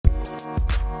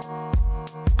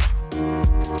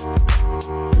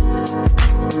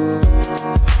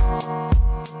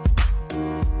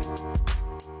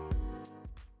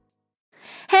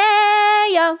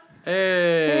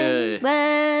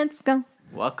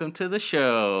welcome to the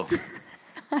show.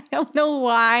 I don't know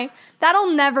why.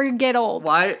 That'll never get old.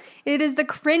 Why? It is the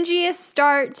cringiest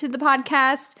start to the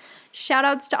podcast. Shout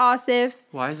outs to Asef.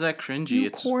 Why is that cringy?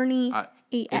 It's corny.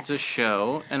 It's a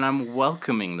show, and I'm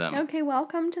welcoming them. Okay,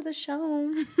 welcome to the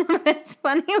show. It's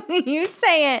funny when you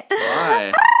say it.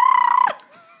 Why?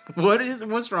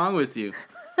 What's wrong with you?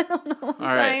 I don't know. I'm All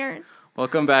tired. right.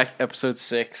 Welcome back, episode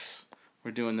 6.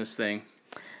 We're doing this thing.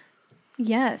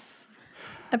 Yes.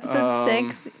 Episode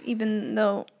 6, even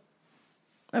though...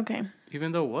 Okay.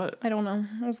 Even though what? I don't know.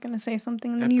 I was going to say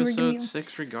something. And then you were Episode gonna...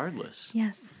 6 regardless.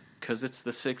 Yes. Because it's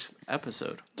the 6th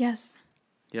episode. Yes.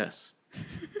 Yes.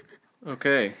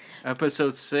 Okay.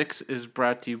 Episode 6 is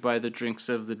brought to you by the drinks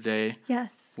of the day.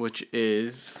 Yes. Which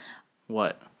is...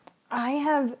 what? I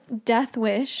have Death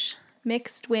Wish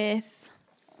mixed with...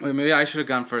 Wait, maybe I should have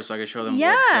gone first so I could show them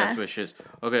what Death Wish is.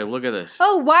 Okay, look at this.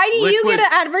 Oh, why do you get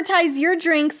to advertise your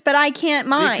drinks, but I can't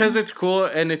mine? Because it's cool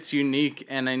and it's unique,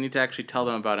 and I need to actually tell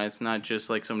them about it. It's not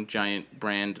just like some giant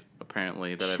brand,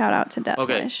 apparently. Shout out to Death Wish.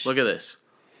 Okay, look at this.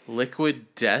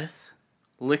 Liquid Death.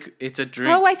 It's a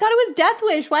drink. Oh, I thought it was Death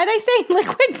Wish. Why did I say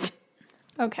liquid?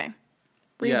 Okay.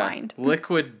 Rewind. Yeah,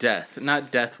 Liquid Death,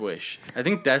 not Death Wish. I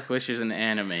think Death Wish is an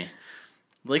anime.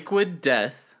 Liquid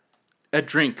Death. A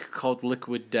drink called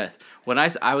Liquid Death. When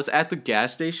I was at the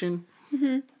gas station,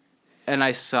 and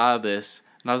I saw this,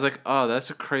 and I was like, "Oh, that's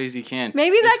a crazy can."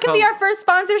 Maybe that could be our first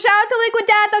sponsor. Shout out to Liquid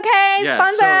Death, okay? Yeah,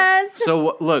 Sponsor us.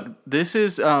 So look, this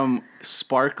is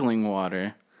sparkling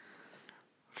water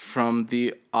from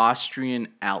the Austrian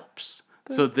Alps.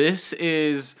 So this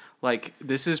is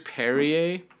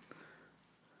Perrier.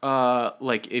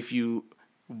 Like if you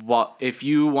want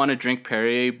to drink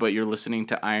Perrier, but you're listening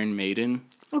to Iron Maiden.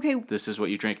 Okay. This is what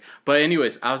you drink. But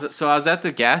anyways, I was at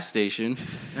the gas station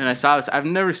and I saw this. I've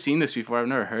never seen this before. I've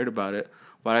never heard about it.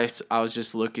 But I was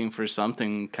just looking for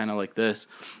something kind of like this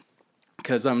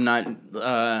because I'm not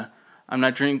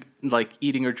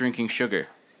eating or drinking sugar.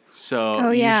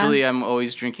 So usually I'm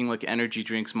always drinking like energy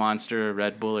drinks, Monster or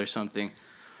Red Bull or something.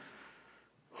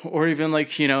 Or even like,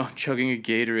 chugging a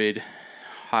Gatorade,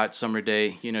 hot summer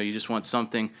day, you just want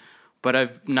something. But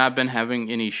I've not been having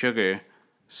any sugar.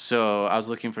 So I was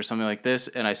looking for something like this,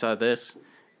 and I saw this,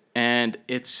 and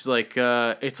it's like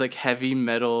heavy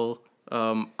metal,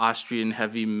 Austrian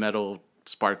heavy metal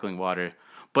sparkling water,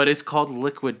 but it's called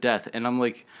Liquid Death, and I'm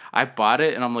like, I bought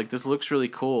it, and I'm like, this looks really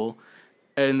cool,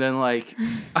 and then like,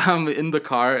 I'm in the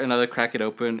car, and I crack it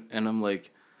open, and I'm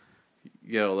like,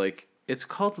 yo, like. It's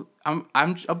called. I'm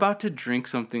about to drink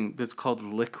something that's called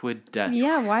Liquid Death.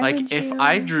 Yeah, why would you? If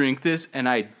I drink this and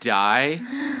I die,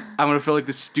 I'm gonna feel like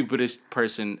the stupidest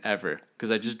person ever because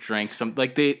I just drank some.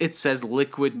 It says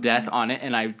Liquid Death on it,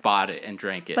 and I bought it and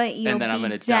drank it, but and then I'm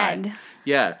gonna dead. die.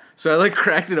 Yeah. So I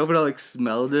cracked it open. I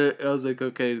smelled it. And I was like,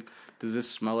 okay, does this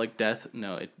smell like death?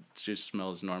 No, it just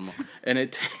smells normal, and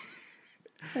it.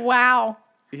 Wow.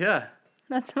 Yeah.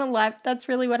 That's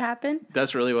really what happened.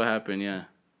 That's really what happened. Yeah.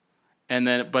 And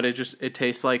then, but it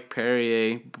tastes like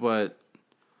Perrier, but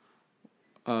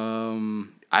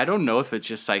I don't know if it's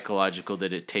just psychological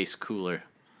that it tastes cooler,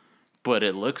 but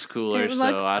it looks cooler,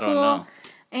 I don't know.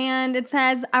 And it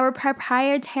says, our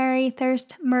proprietary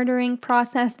thirst murdering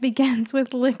process begins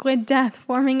with Liquid Death,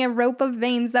 forming a rope of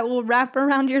veins that will wrap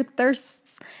around your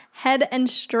thirst's head and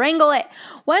strangle it.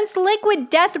 Once Liquid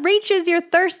Death reaches your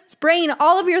thirst's brain,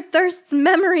 all of your thirst's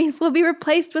memories will be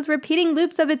replaced with repeating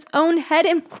loops of its own head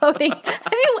imploding.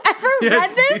 Have you ever read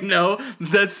this? No,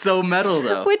 that's so metal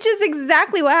though. Which is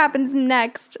exactly what happens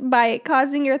next by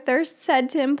causing your thirst's head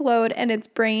to implode and its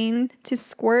brain to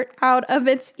squirt out of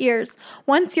its ears.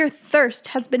 Once your thirst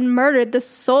has been murdered, the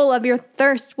soul of your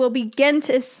thirst will begin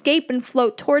to escape and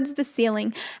float towards the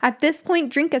ceiling. At this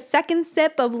point, drink a second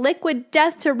sip of Liquid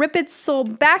Death to rip its soul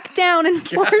back down and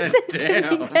force it to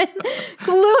begin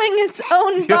gluing its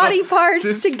own body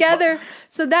parts together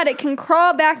so that it can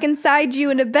crawl back inside you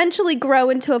and eventually grow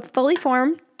into a fully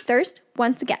formed thirst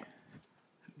once again.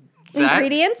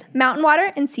 Ingredients, mountain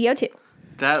water, and CO2.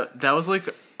 That was like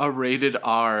a rated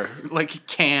R,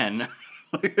 can.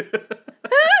 That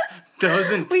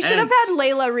was intense. We should have had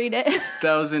Layla read it.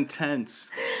 That was intense.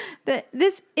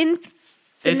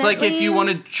 It's like if you want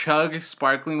to chug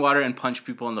sparkling water and punch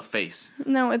people in the face.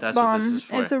 No, it's That's bomb. What this is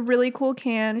for. It's a really cool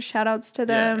can. Shout outs to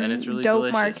them. Yeah, and it's really dope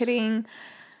delicious. Marketing.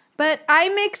 But I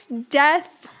mixed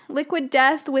Liquid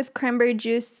Death with cranberry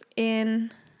juice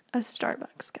in a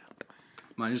Starbucks cup.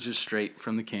 Mine is just straight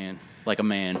from the can, like a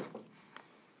man.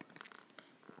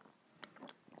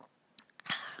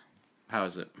 How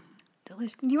is it?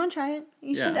 Delicious. Do you want to try it?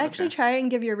 You Yeah, should actually try it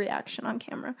and give your reaction on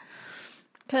camera.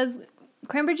 Because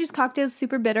cranberry juice cocktail is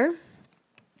super bitter.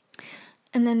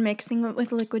 And then mixing it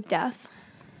with liquid death.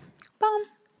 Bomb.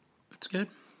 It's good.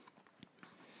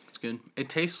 It's good. It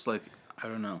tastes like, I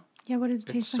don't know. Yeah, what does it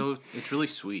taste like? It's really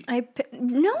sweet.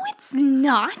 No, it's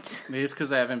not. Maybe it's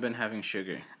because I haven't been having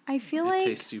sugar. I feel like... It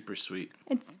tastes super sweet.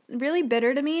 It's really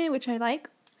bitter to me, which I like.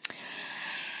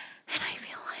 And I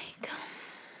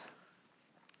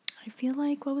feel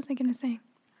like, what was I going to say?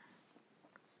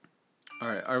 All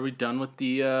right, are we done with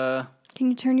the Can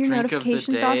you turn your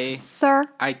notifications off, sir?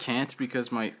 I can't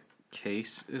because my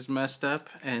case is messed up,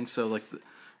 and so like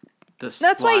the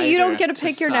That's why you don't get to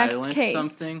pick your next case.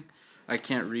 Something, I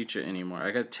can't reach it anymore.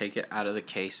 I got to take it out of the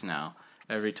case now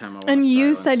every time I want. And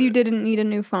you said you didn't need a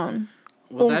new phone.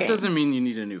 Well, that doesn't mean you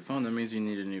need a new phone. That means you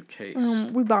need a new case.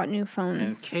 We bought new phones.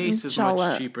 And case is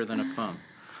much cheaper than a phone.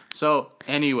 So,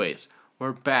 anyways,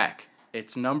 we're back.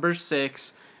 It's number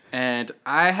 6. And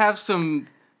I have some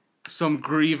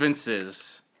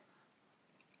grievances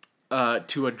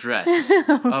to address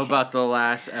about the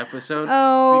last episode.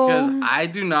 Oh. Because I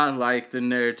do not like the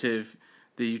narrative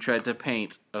that you tried to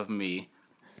paint of me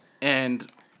and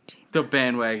the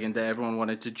bandwagon that everyone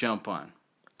wanted to jump on.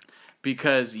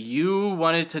 Because you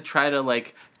wanted to try to,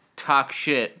 like, talk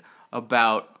shit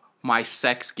about my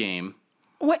sex game.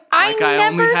 What? I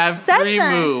never only have said 3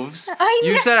 that. moves.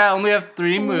 You said I only have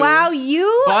 3 moves. Wow, you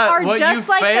are just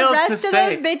like the rest of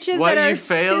those bitches that are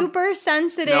super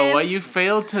sensitive. No, what you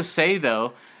failed to say,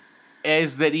 though,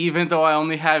 is that even though I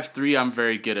only have 3, I'm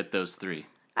very good at those 3.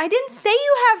 I didn't say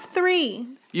you have 3.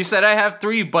 You said I have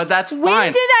 3, but that's fine.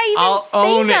 When did I even say I'll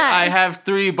own that? it. I have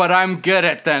 3, but I'm good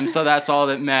at them, so that's all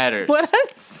that matters. What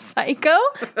a psycho.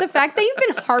 The fact that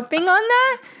you've been harping on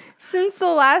that since the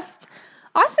last...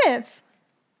 Asif,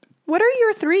 what are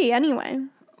your 3 anyway?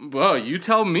 Well, you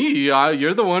tell me.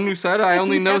 You're the one who said I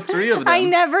only know 3 of them. I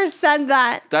never said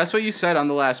that. That's what you said on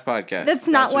the last podcast. That's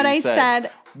not what I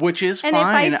said. Which is and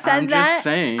fine. And if I said I'm that, just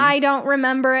saying. I don't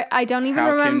remember it. I don't even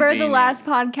remember the last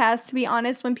podcast, to be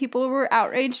honest, when people were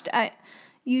outraged at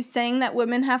you saying that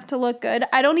women have to look good.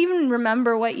 I don't even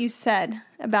remember what you said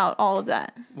about all of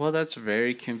that. Well, that's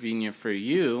very convenient for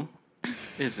you,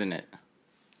 isn't it?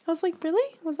 I was like,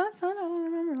 really? Was that said? I don't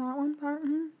remember that one part.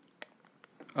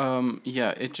 Mm-hmm.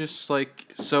 Yeah, it just like,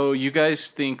 so you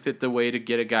guys think that the way to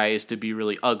get a guy is to be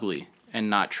really ugly and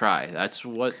not try. That's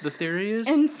what the theory is?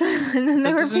 And then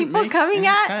there were people coming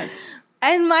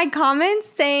and my comments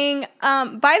saying,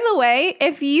 by the way,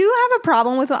 if you have a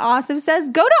problem with what Asif says,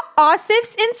 go to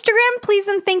Asif's Instagram, please,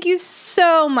 and thank you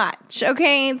so much.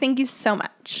 Okay? Thank you so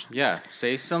much. Yeah,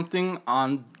 say something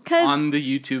on the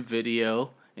YouTube video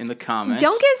in the comments.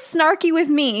 Don't get snarky with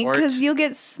me, because you'll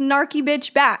get snarky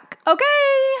bitch back. Okay?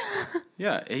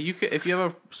 Yeah, if you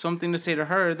have something to say to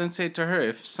her, then say it to her.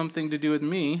 If something to do with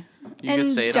me, you can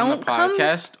say it on the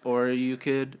podcast, or you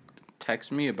could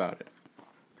text me about it.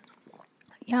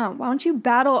 Yeah, why don't you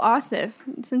battle Asif,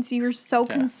 since you were so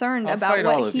concerned about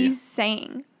what he's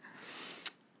saying.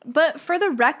 But for the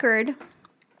record,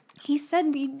 he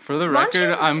said... For the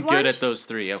record, I'm good at those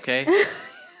 3, okay?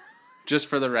 Just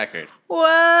for the record. What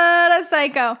a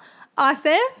psycho.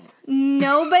 Asif,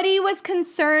 nobody was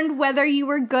concerned whether you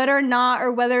were good or not,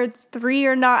 or whether it's 3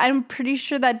 or not. I'm pretty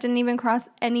sure that didn't even cross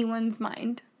anyone's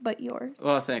mind but yours.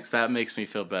 Well, thanks. That makes me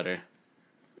feel better.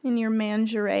 In your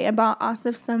mangerie. I bought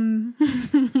Asif some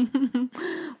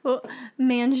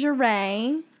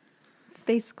mangerie. It's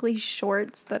basically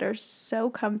shorts that are so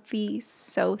comfy,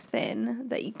 so thin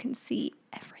that you can see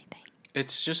everything.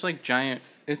 It's just like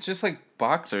it's just like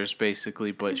boxers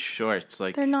basically, but shorts.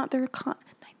 Like they're not. They're 90%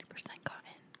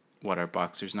 cotton. What, are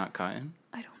boxers not cotton?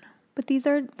 I don't know. But these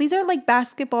are like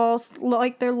basketballs,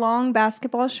 like they're long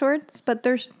basketball shorts, but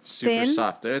they're thin. Super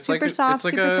soft. It's super like soft, it's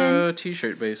like a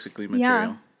t-shirt basically material.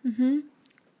 Yeah. Mm-hmm.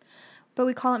 But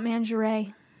we call it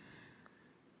mangerie.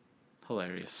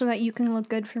 Hilarious. So that you can look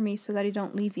good for me, so that I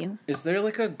don't leave you. Is there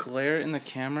like a glare in the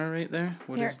camera right there?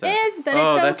 What is that? There is, but it's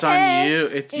okay. That's on you.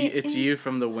 It's you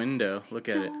from the window. Look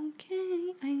at it.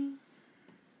 Okay.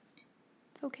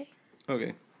 It's okay.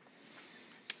 Okay.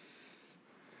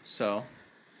 So.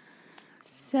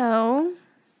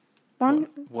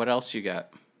 What else you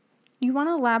got? You want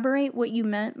to elaborate what you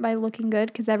meant by looking good?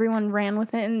 Because everyone ran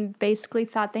with it and basically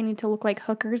thought they need to look like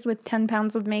hookers with 10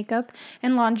 pounds of makeup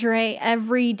and lingerie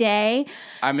every day.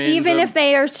 I mean, even if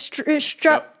they are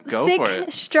struck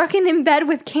in bed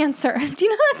with cancer. Do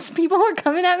you know that people are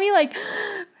coming at me like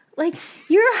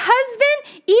your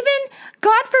husband, even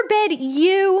God forbid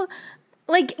you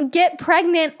get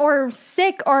pregnant or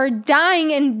sick or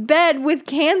dying in bed with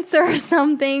cancer or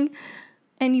something,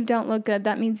 and you don't look good,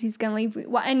 that means he's going to leave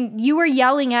you. And you were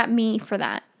yelling at me for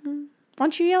that. Why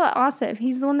don't you yell at Asif?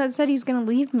 He's the one that said he's going to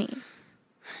leave me.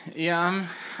 Yeah,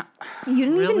 You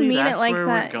didn't really, even mean it that's like where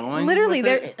that. we're going Literally,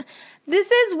 with it? this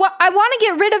is what I want to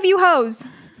get rid of you hoes.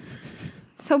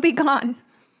 So be gone.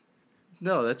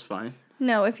 No, that's fine.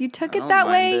 No, if you took I it don't that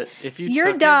mind way, it. If you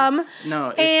you're took dumb. It,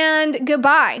 no, and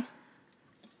goodbye.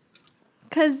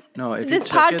 Because this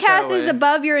podcast is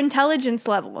above your intelligence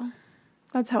level.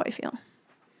 That's how I feel.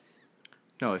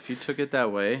 No, if you took it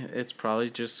that way, it's probably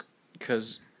just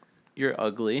because you're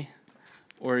ugly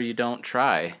or you don't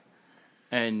try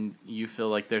and you feel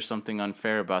like there's something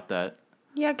unfair about that.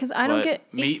 Yeah, because I don't get...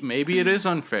 Maybe it is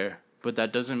unfair, but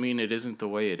that doesn't mean it isn't the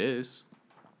way it is.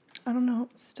 I don't know.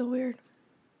 It's still weird.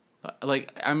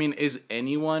 Like, I mean, is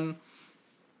anyone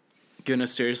gonna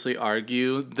seriously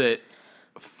argue that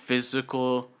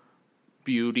physical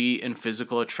beauty and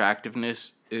physical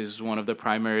attractiveness is one of the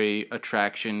primary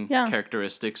attraction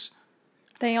characteristics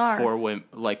for women,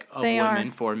 like of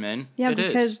women for men? Yeah,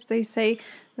 because they say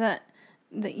that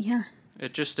yeah.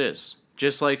 It just is.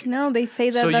 Just like... No, they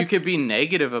say that. So you could be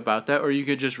negative about that, or you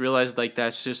could just realize like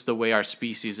that's just the way our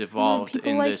species evolved.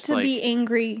 People like to be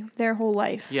angry their whole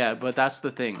life. Yeah, but that's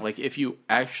the thing. Like, if you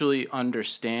actually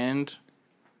understand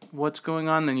what's going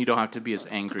on, then you don't have to be as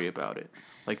angry about it.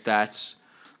 Like, that's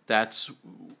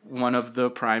one of the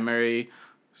primary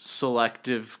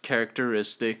selective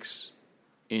characteristics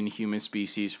in human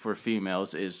species for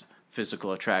females is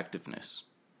physical attractiveness.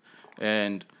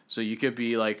 And so you could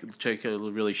be like, take a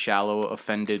really shallow,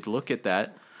 offended look at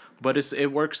that, but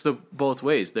it works both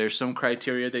ways. There's some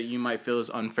criteria that you might feel is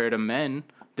unfair to men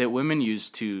that women use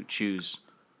to choose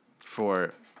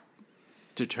for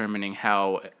determining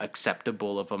how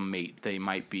acceptable of a mate they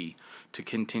might be to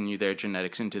continue their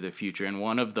genetics into the future. And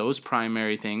one of those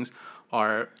primary things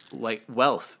are like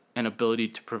wealth and ability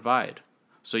to provide.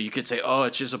 So you could say, oh,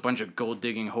 it's just a bunch of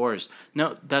gold-digging whores.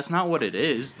 No, that's not what it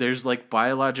is. There's like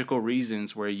biological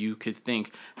reasons where you could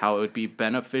think how it would be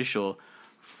beneficial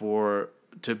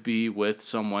to be with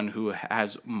someone who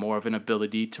has more of an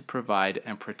ability to provide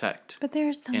and protect. But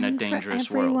there's someone in a dangerous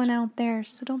for everyone world out there,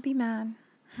 so don't be mad.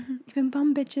 Even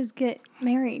bum bitches get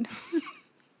married.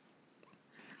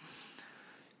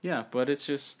 Yeah, but it's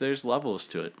just, there's levels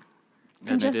to it.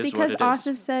 And just because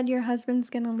Asef said your husband's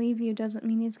going to leave you doesn't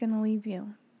mean he's going to leave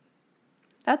you.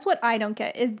 That's what I don't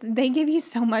get, is they give you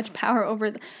so much power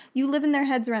over... You live in their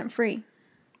heads rent-free.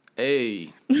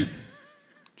 Hey.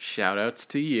 Shout-outs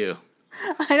to you.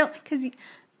 I don't... Because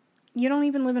you don't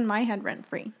even live in my head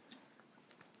rent-free.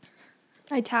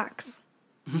 I tax.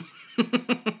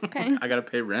 Okay? I got to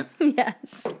pay rent?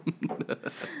 Yes.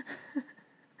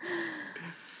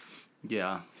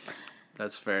 Yeah.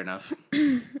 That's fair enough.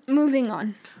 Moving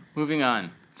on.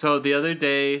 So the other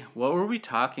day, what were we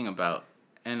talking about?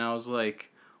 And I was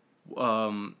like,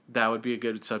 that would be a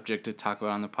good subject to talk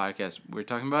about on the podcast. We're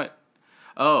talking about,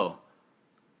 that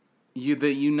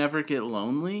you never get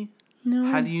lonely? No.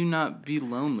 How do you not be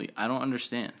lonely? I don't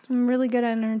understand. I'm really good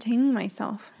at entertaining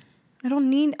myself.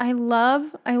 I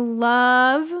love,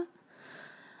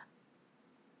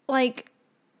 like,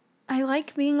 I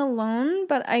like being alone,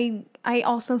 but I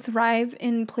also thrive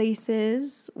in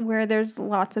places where there's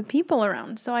lots of people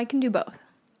around, so I can do both.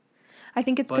 I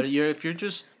think it's good. But if you're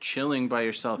just chilling by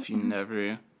yourself, you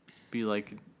never be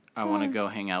like, I want to go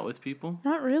hang out with people?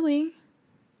 Not really.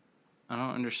 I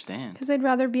don't understand. Because I'd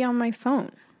rather be on my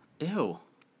phone. Ew.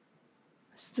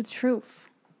 It's the truth.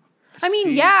 I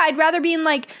mean, yeah, I'd rather be in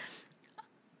like...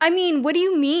 I mean, what do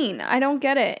you mean? I don't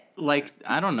get it. Like,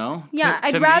 I don't know. Yeah,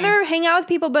 I'd rather hang out with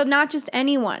people, but not just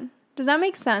anyone. Does that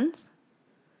make sense?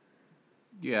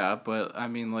 Yeah, but I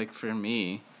mean, like, for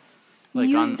me...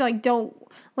 you'll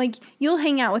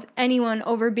hang out with anyone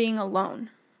over being alone.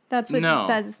 That's what it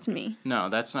says to me. No,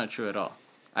 that's not true at all.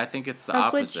 I think it's the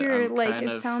opposite. That's what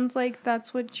it sounds like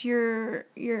that's what your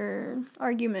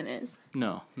argument is.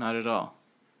 No, not at all.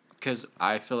 Because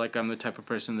I feel like I'm the type of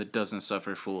person that doesn't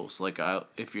suffer fools. Like,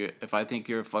 if I think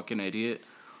you're a fucking idiot,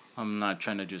 I'm not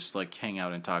trying to just, like, hang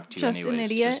out and talk to you anyways. Just an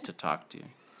idiot? Just to talk to you.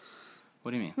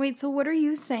 What do you mean? Wait, so what are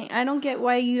you saying? I don't get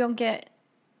why you don't get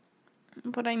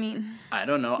what I mean. I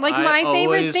don't know. Like, my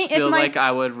favorite thing... I feel like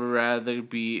I would rather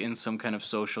be in some kind of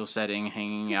social setting,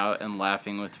 hanging out and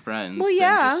laughing with friends than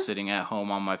just sitting at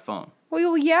home on my phone.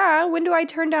 Well, yeah. When do I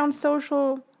turn down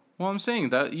social... Well, I'm saying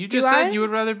that you just said you would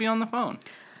rather be on the phone.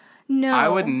 No. I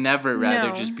would never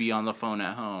rather just be on the phone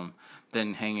at home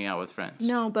than hanging out with friends.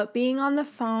 No, but being on the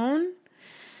phone...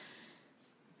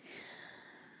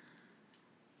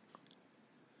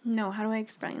 No, how do I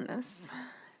explain this?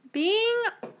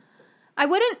 I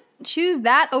wouldn't choose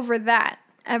that over that,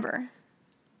 ever.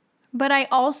 But I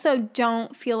also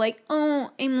don't feel like,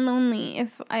 oh, I'm lonely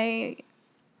if I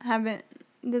haven't...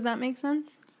 Does that make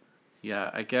sense?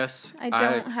 Yeah, I guess I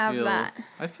don't have that.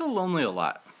 I feel lonely a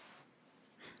lot.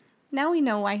 Now we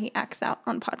know why he acts out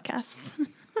on podcasts.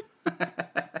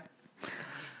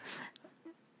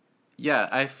 Yeah,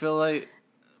 I feel like...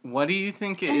 What do you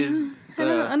think is what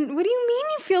do you mean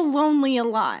you feel lonely a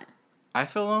lot? I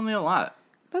feel lonely a lot.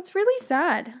 That's really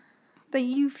sad that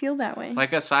you feel that way.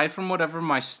 Like, aside from whatever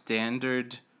my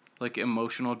standard, like,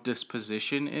 emotional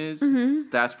disposition is,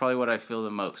 that's probably what I feel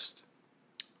the most.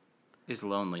 Is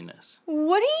loneliness.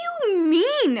 What do you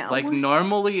mean? Like,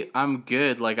 normally, I'm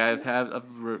good. Like, I've had a,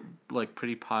 like,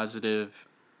 pretty positive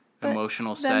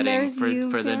emotional setting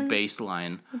for the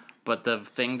baseline. But the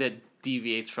thing that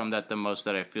deviates from that the most,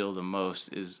 that I feel the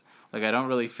most, is, like, I don't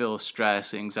really feel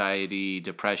stress, anxiety,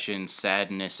 depression,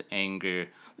 sadness, anger.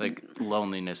 Like,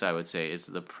 loneliness, I would say, is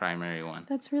the primary one.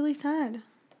 That's really sad.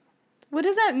 What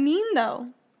does that mean, though?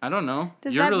 I don't know.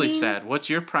 You're really sad. What's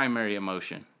your primary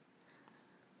emotion?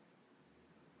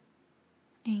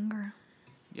 Anger.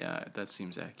 Yeah, that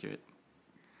seems accurate.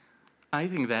 I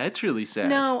think that's really sad.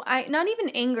 No, not even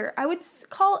anger. I would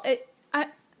call it... I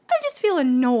just feel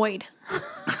annoyed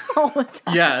all the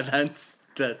time. Yeah, that's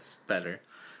better.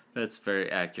 That's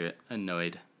very accurate.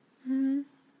 Annoyed.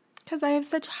 Because I have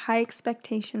such high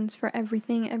expectations for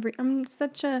everything. I'm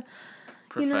such a...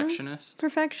 Perfectionist?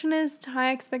 Perfectionist,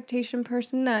 high expectation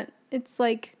person that it's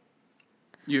like...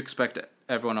 You expect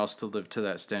everyone else to live to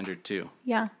that standard too.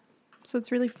 Yeah. So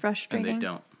it's really frustrating. And they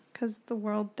don't. Because the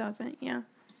world doesn't, yeah.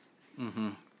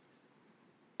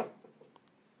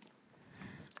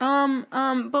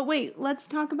 But wait, let's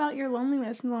talk about your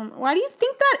loneliness. Why do you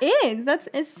think that is?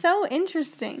 It's so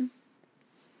interesting.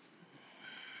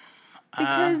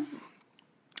 Because...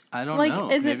 I don't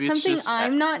know. Is it something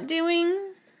I'm not doing?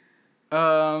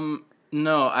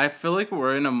 No, I feel like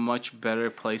we're in a much better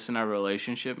place in our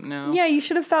relationship now. Yeah, you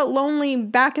should have felt lonely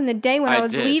back in the day when I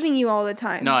was leaving you all the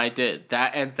time. No, I did.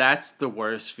 That's the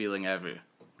worst feeling ever.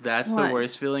 That's the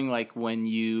worst feeling, like when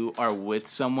you are with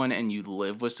someone and you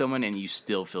live with someone and you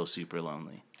still feel super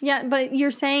lonely. Yeah, but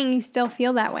you're saying you still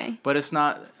feel that way. But it's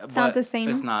not. It's not the same.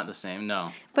 It's not the same.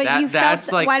 No. But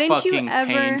that's like why didn't fucking you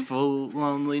ever, painful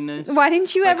loneliness. Why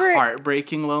didn't you ever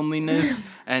heartbreaking loneliness?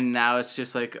 And now it's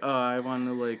just like, oh, I want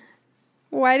to like.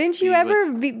 Why didn't you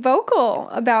ever be vocal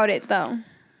about it though?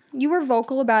 You were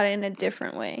vocal about it in a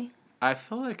different way. I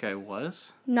feel like I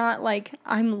was. Not like,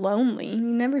 I'm lonely. You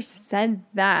never said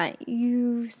that.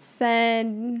 You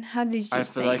said, how did you say? I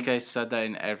feel like I said that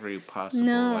in every possible way.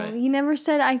 No, you never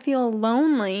said, I feel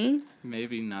lonely.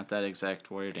 Maybe not that exact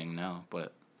wording, no.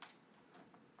 But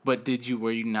did you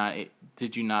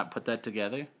not put that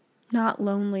together? Not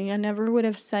lonely. I never would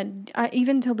have said,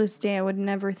 even till this day, I would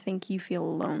never think you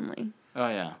feel lonely. Oh,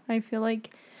 yeah. I feel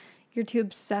like you're too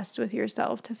obsessed with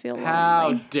yourself to feel lonely.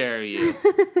 How dare you?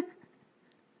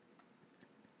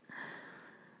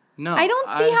 No, I don't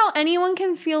see how anyone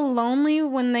can feel lonely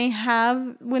when we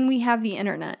have the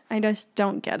internet. I just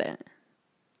don't get it.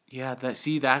 Yeah,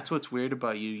 that's what's weird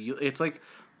about you. It's like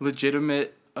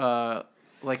legitimate,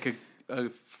 like a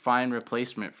fine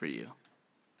replacement for you.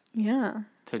 Yeah,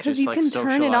 because you can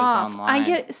turn it off. Online. I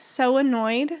get so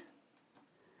annoyed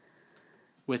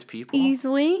with people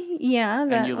easily. Yeah,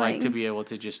 and you like to be able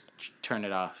to just turn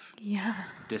it off. Yeah,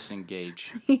 disengage.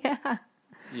 Yeah.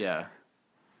 Yeah.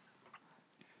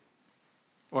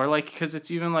 Or, like, because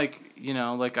it's even, like, you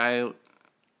know, like, But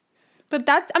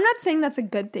I'm not saying that's a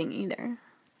good thing either.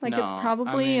 Like, no, it's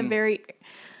probably a very...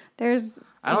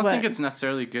 I don't think it's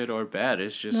necessarily good or bad.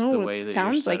 It's just the way that you're set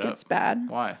up. It sounds like it's bad.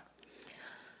 Why?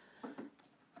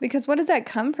 Because what does that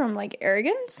come from? Like,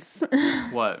 arrogance?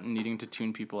 What? Needing to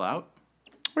tune people out?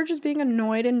 Or just being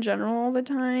annoyed in general all the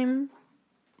time?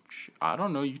 I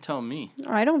don't know. You tell me.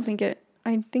 I don't think it...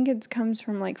 I think it comes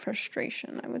from, like,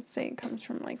 frustration. I would say it comes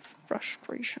from, like,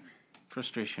 frustration.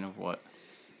 Frustration of what?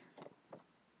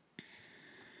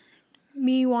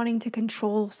 Me wanting to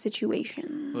control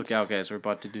situations. Look out, guys. We're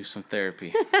about to do some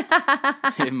therapy.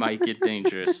 It might get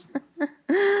dangerous.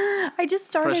 I just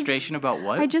started... Frustration about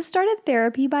what? I just started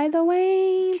therapy, by the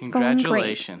way.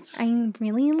 Congratulations. It's going great.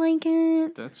 I really like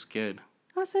it. That's good.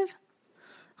 Asef.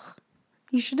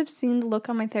 You should have seen the look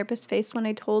on my therapist's face when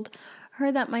I told her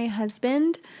that my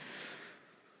husband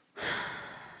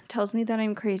tells me that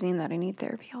I'm crazy and that I need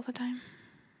therapy all the time.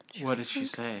 What did she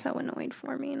say? So annoyed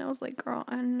for me, and I was like, "Girl,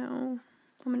 I know,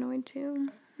 I'm annoyed too."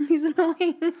 He's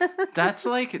annoying. That's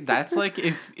like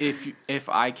if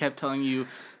I kept telling you,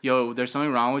 "Yo, there's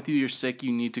something wrong with you. You're sick.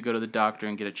 You need to go to the doctor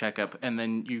and get a checkup." And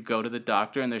then you go to the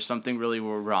doctor, and there's something really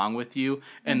wrong with you,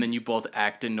 and then you both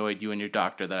act annoyed, you and your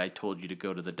doctor, that I told you to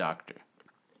go to the doctor.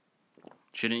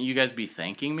 Shouldn't you guys be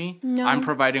thanking me? No. I'm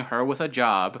providing her with a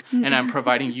job, and I'm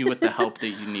providing you with the help that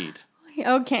you need.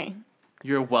 Okay.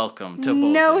 You're welcome to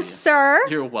both No, of you. sir.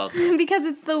 You're welcome. Because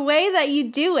it's the way that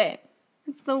you do it.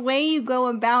 It's the way you go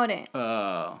about it.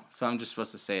 Oh, so I'm just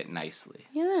supposed to say it nicely.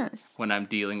 Yes. When I'm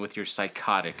dealing with your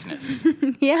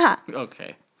psychoticness. Yeah.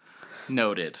 Okay.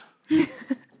 Noted.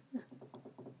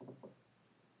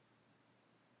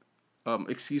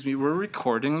 Excuse me, we're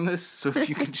recording this, so if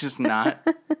you could just not.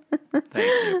 Thank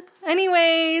you.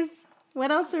 Anyways,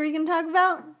 what else are we going to talk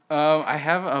about? I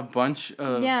have a bunch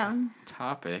of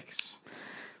topics.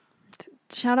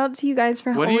 Shout out to you guys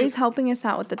for always helping us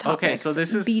out with the topics. Okay, so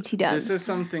this is BT dubs. This is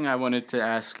something I wanted to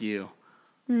ask you.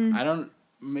 I don't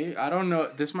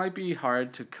know. This might be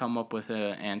hard to come up with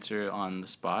an answer on the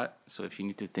spot. So if you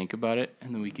need to think about it,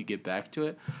 and then we could get back to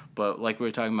it. But like we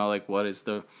were talking about, like what is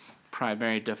the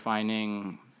primary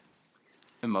defining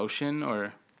emotion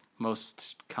or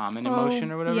most common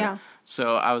emotion or whatever. Yeah.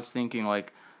 So I was thinking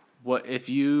like, what if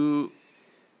you,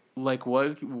 like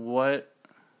what.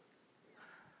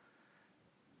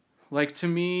 Like, to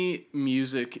me,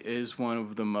 music is one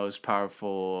of the most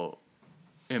powerful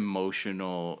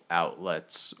emotional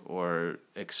outlets or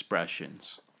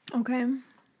expressions. Okay.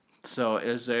 So,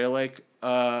 is there, like,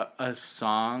 a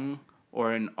song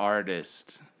or an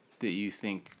artist that you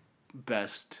think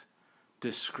best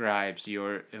describes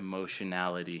your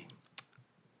emotionality?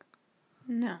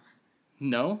 No.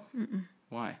 No? Mm-mm.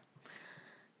 Why?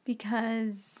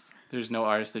 Because... There's no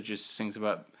artist that just sings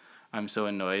about, I'm so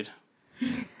annoyed.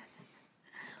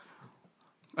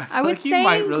 I would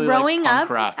say really growing up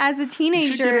as a teenager.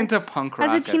 You should get into punk rock.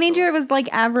 As a teenager, it was like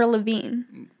Avril Lavigne.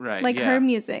 Right. Like her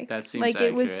music. That seems like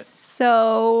accurate. It was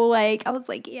so like I was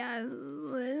like, yeah.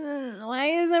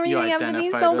 Why does everything have to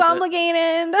be so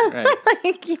complicated? Right.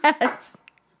 Like yes.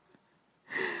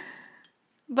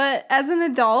 But as an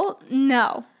adult,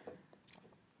 no.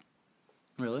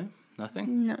 Really?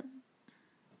 Nothing? No.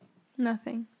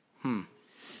 Nothing.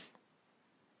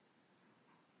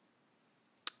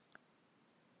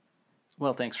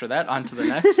 Well, thanks for that. On to the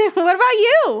next. What about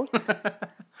you?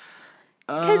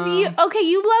 Because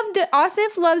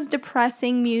Asef loves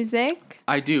depressing music.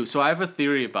 I do. So I have a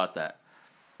theory about that.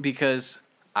 Because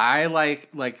I like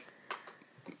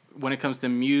when it comes to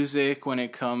music, when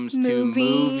it comes to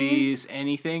movies,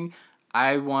 anything,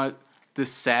 I want the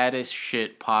saddest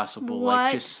shit possible.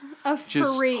 What? Like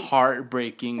just freak.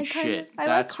 Heartbreaking shit.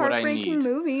 That's what I need.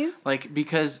 Movies. Like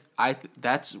because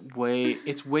it's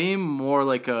way more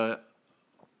like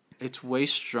it's way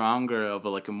stronger of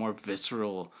a more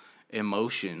visceral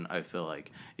emotion, I feel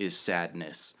like, is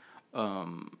sadness.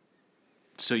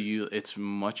 So it's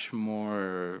much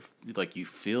more like you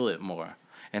feel it more.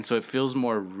 And so it feels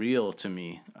more real to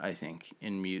me, I think,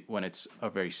 when it's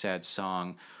a very sad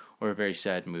song or a very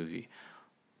sad movie.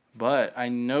 But I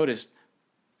noticed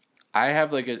I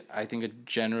have I think a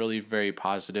generally very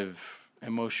positive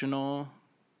emotional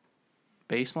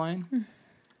baseline.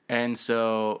 And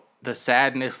so the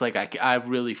sadness, I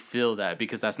really feel that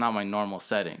because that's not my normal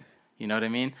setting. You know what I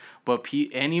mean? But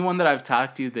anyone that I've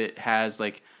talked to that has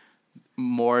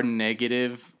more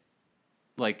negative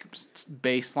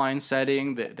baseline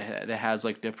setting that has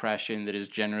depression, that is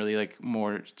generally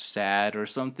more sad or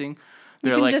something,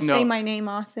 you can just say my name,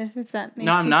 Asif, if that makes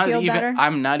you feel better.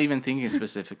 I'm not even thinking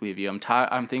specifically of you.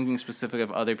 I'm thinking specifically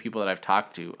of other people that I've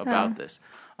talked to about this.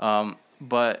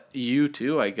 But you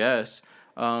too, I guess.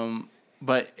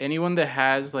 But anyone that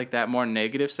has that more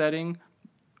negative setting,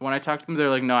 when I talk to them, they're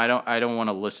like, no, I don't want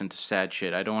to listen to sad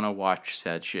shit. I don't want to watch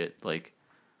sad shit.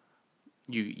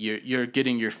 You're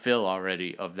getting your fill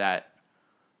already of that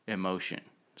emotion.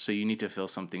 So you need to feel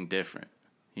something different.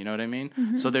 You know what I mean?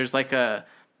 Mm-hmm. So there's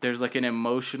an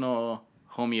emotional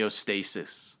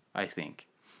homeostasis, I think,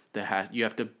 that you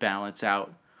have to balance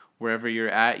out. Wherever you're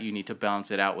at, you need to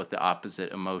balance it out with the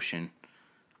opposite emotion.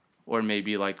 Or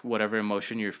maybe whatever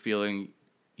emotion you're feeling,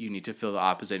 you need to feel the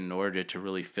opposite in order to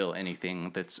really feel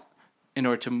anything in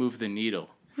order to move the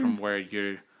needle from where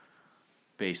your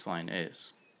baseline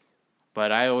is.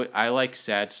 But I like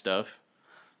sad stuff.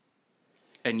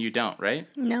 And you don't, right?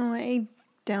 No, I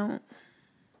don't.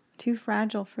 Too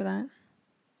fragile for that.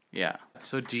 Yeah.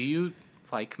 So do you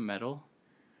like metal?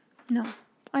 No.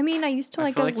 I mean, I used to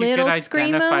like a little screamo. You could screamo.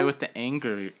 identify with the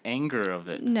anger of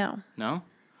it. No. No?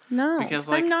 No, because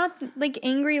I'm not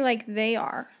angry like they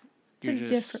are. You're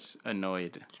just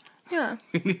annoyed. Yeah.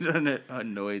 You need an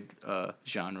annoyed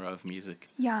genre of music.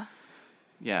 Yeah.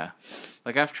 Yeah.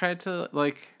 I've tried to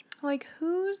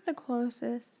who's the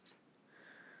closest?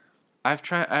 I've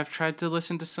tried to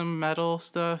listen to some metal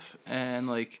stuff, and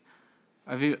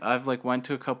I've went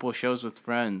to a couple of shows with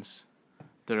friends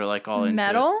that are all into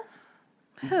metal.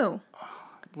 Who?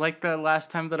 like the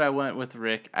last time that I went with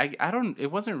Rick, I don't,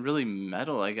 it wasn't really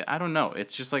metal. Like, I don't know.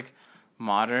 It's just like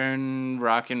modern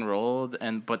rock and roll,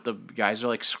 but the guys are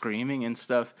like screaming and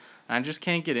stuff. And I just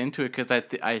can't get into it because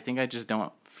I think I just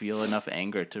don't feel enough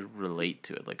anger to relate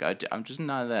to it. Like, I'm just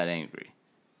not that angry.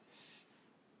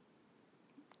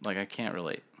 Like, I can't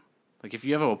relate. Like, if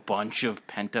you have a bunch of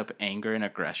pent-up anger and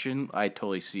aggression, I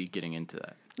totally see getting into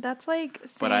that. That's like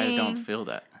saying... But I don't feel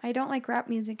that. I don't like rap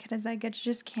music because I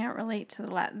just can't relate to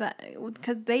that.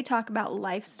 Because they talk about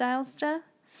lifestyle stuff.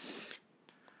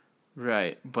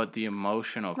 Right, but the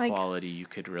emotional quality you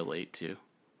could relate to.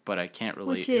 But I can't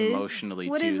relate emotionally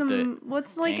to the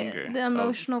what's like anger the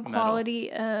emotional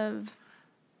quality of...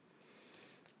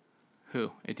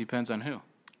 Who? It depends on who.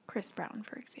 Chris Brown,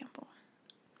 for example.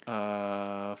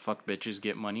 Fuck bitches,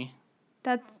 get money.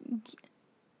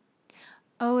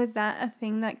 Oh, is that a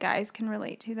thing that guys can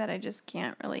relate to that I just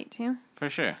can't relate to? For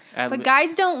sure. But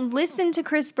guys don't listen to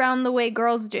Chris Brown the way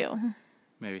girls do.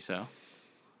 Maybe so.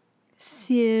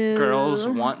 So... Girls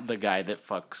want the guy that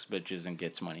fucks bitches and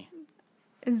gets money.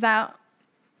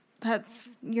 That's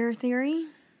your theory?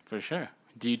 For sure.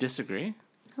 Do you disagree?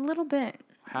 A little bit.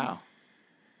 How?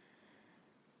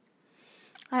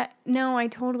 No, I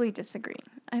totally disagree.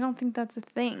 I don't think that's a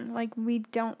thing. Like, we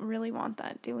don't really want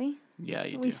that, do we? Yeah,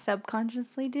 you do. We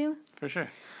subconsciously do. For sure.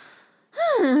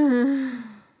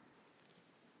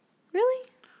 Really?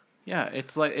 Yeah,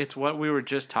 it's what we were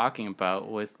just talking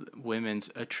about with women's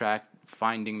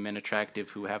finding men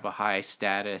attractive who have a high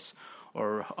status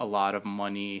or a lot of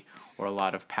money or a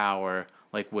lot of power.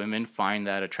 Like, women find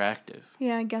that attractive.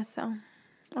 Yeah, I guess so.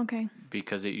 Okay.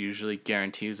 Because it usually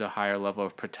guarantees a higher level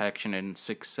of protection and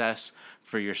success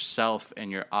for yourself and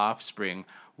your offspring,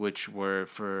 which were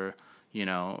for,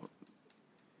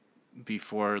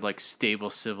 before like stable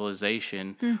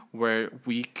civilization, where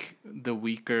the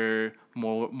weaker,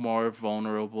 more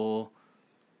vulnerable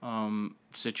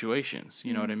situations.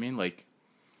 You know what I mean? Like,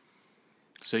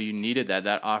 so you needed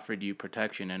that offered you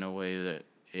protection in a way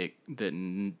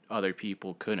that other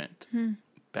people couldn't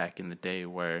back in the day,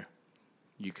 where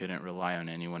you couldn't rely on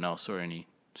anyone else or any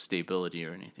stability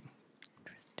or anything.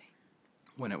 Interesting.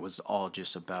 When it was all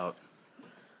just about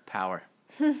power.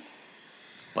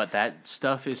 But that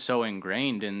stuff is so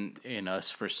ingrained in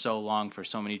us for so long, for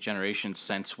so many generations,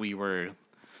 since we were,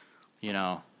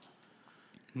 not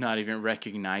even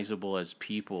recognizable as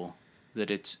people,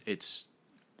 that it's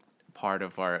part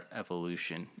of our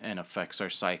evolution and affects our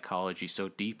psychology so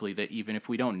deeply that even if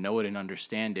we don't know it and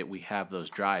understand it, we have those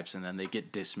drives, and then they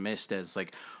get dismissed as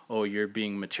like, oh, you're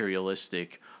being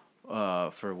materialistic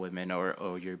for women, or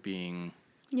oh, you're being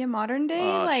modern day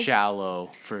like shallow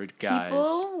for guys.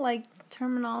 People like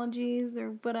terminologies or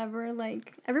whatever,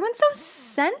 like everyone's so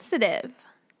sensitive.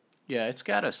 Yeah, it's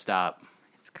gotta stop.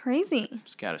 It's crazy.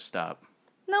 It's gotta stop.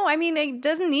 No, I mean, it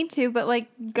doesn't need to, but like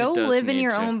go live in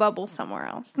your own bubble somewhere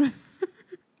else.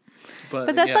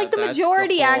 But that's like the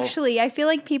majority, actually. I feel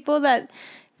like people that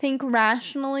think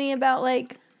rationally about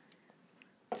like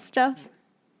stuff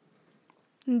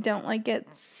don't like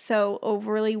get so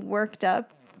overly worked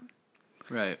up.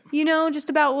 Right. Just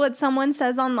about what someone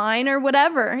says online or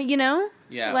whatever,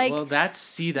 Yeah, like, well,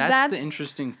 that's the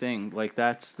interesting thing. Like,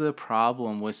 that's the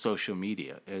problem with social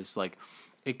media, is like,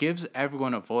 it gives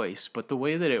everyone a voice, but the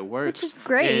way that it works is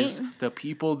great. Is the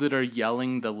people that are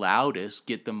yelling the loudest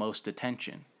get the most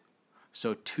attention.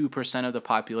 So 2% of the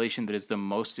population that is the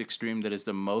most extreme, that is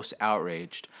the most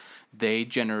outraged, they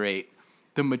generate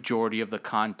the majority of the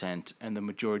content and the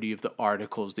majority of the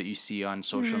articles that you see on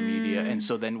social media. And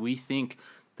so then we think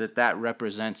that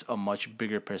represents a much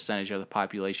bigger percentage of the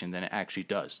population than it actually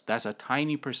does. That's a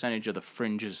tiny percentage of the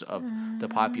fringes of the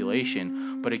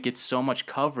population, but it gets so much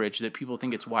coverage that people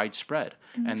think it's widespread.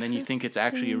 And then you think it's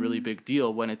actually a really big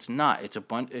deal when it's not.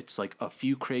 It's like a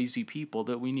few crazy people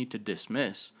that we need to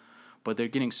dismiss, but they're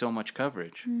getting so much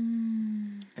coverage.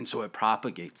 And so it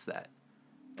propagates that.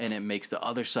 And it makes the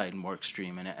other side more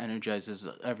extreme, and it energizes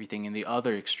everything in the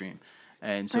other extreme.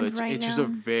 And so it's just a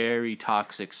very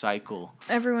toxic cycle.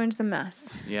 Everyone's a mess.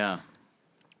 Yeah.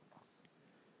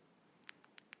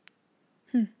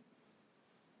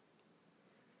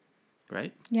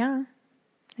 Right? Yeah,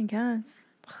 I guess.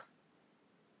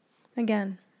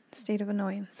 Again, state of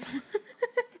annoyance.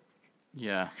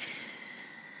 Yeah.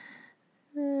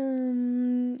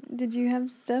 Did you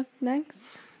have stuff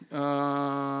next?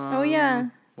 Oh, yeah.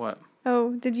 What?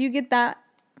 Oh, did you get that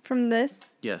from this?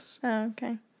 Yes. Oh,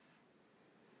 okay.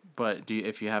 But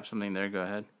if you have something there, go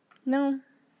ahead. No.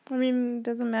 I mean, it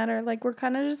doesn't matter. Like, we're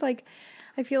kind of just like,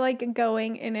 I feel like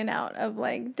going in and out of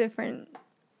like different.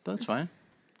 That's fine.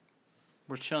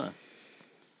 We're chilling.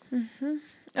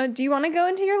 Do you want to go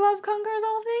into your love conquers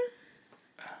all thing?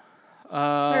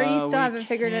 Or you still haven't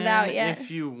figured it out yet? If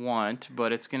you want,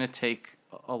 but it's going to take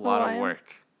a lot of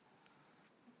work.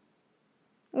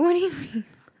 What do you mean?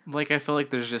 Like, I feel like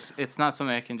there's just... It's not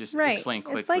something I can just explain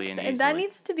quickly and easily. That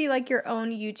needs to be like your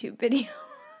own YouTube video,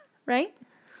 right?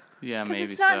 Yeah, maybe so.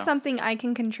 Because it's not something I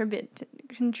can contribute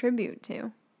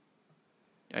to.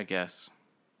 I guess.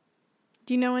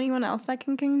 Do you know anyone else that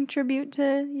can contribute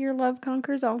to your love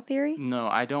conquers all theory? No,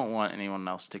 I don't want anyone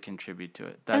else to contribute to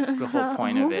it. That's the whole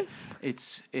point of it.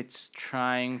 It's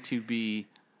trying to be...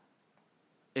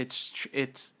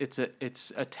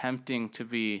 It's attempting to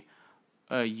be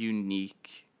a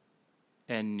unique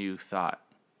and new thought.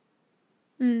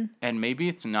 And maybe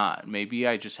it's not. Maybe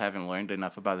I just haven't learned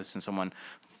enough about this, and someone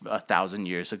 1,000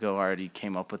 years ago already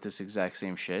came up with this exact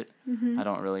same shit. I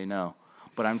don't really know.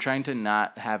 But I'm trying to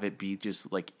not have it be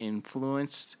just like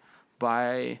influenced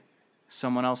by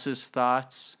someone else's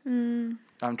thoughts. I'm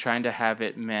trying to have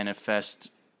it manifest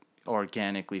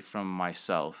organically from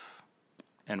myself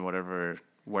and wherever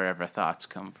thoughts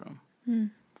come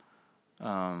from.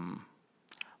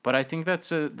 But I think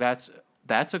that's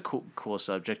a cool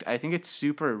subject. I think it's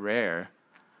super rare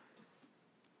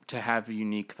to have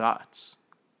unique thoughts.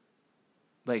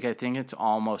 Like, I think it's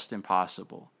almost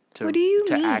impossible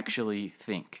to actually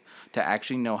think, to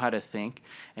actually know how to think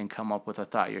and come up with a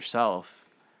thought yourself.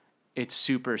 It's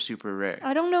super, super rare.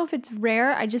 I don't know if it's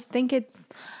rare. I think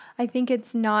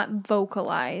it's not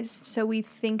vocalized, so we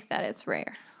think that it's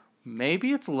rare.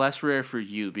 Maybe it's less rare for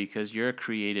you because you're a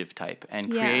creative type,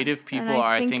 and creative people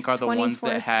I think are the ones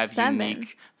that have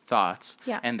unique thoughts,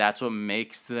 and that's what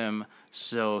makes them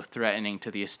so threatening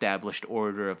to the established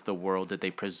order of the world that they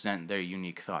present their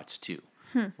unique thoughts to.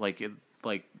 Like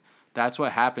that's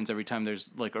what happens every time there's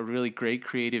like a really great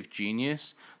creative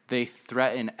genius. They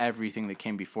threaten everything that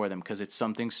came before them because it's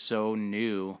something so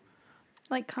new.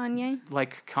 Like Kanye,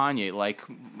 like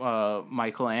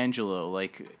Michelangelo,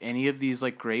 like any of these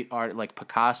like great art, like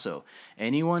Picasso,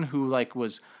 anyone who like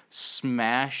was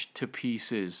smashed to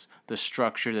pieces the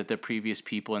structure that the previous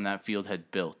people in that field had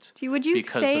built. Would you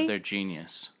because say of their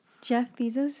genius? Jeff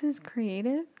Bezos is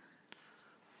creative?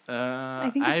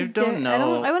 I don't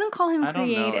know. I wouldn't call him creative.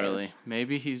 I don't know really.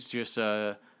 Maybe he's just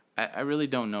I really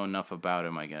don't know enough about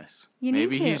him, I guess.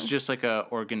 Maybe he's just like a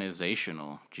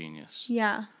organizational genius.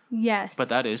 Yeah. Yes. But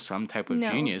that is some type of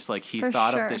genius. Like, he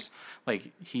thought of this,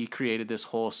 like, he created this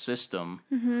whole system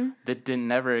that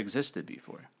never existed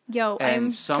before. Yo,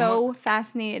 I'm so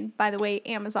fascinated by the way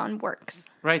Amazon works.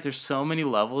 Right. There's so many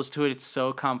levels to it. It's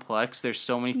so complex. There's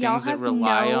so many things that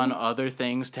rely on other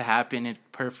things to happen in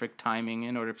perfect timing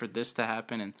in order for this to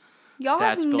happen. And y'all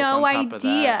have no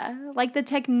idea. Like, the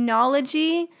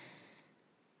technology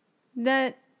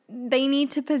that they need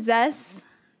to possess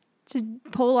to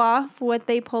pull off what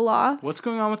they pull off. What's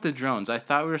going on with the drones? I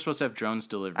thought we were supposed to have drones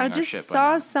delivering our ship. I just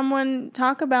saw someone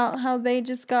talk about how they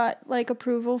just got like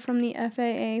approval from the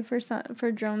FAA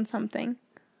for drone something.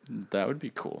 That would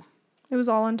be cool. It was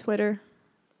all on Twitter.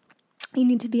 You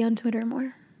need to be on Twitter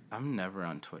more. I'm never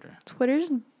on Twitter.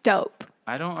 Twitter's dope.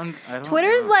 I don't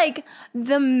Twitter's like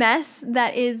the mess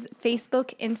that is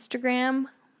Facebook, Instagram,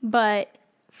 but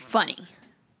funny.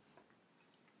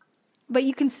 But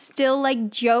you can still like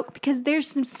joke because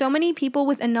there's so many people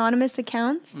with anonymous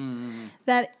accounts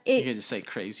that you can just say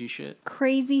crazy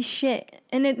shit.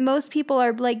 And most people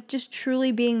are like just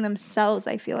truly being themselves,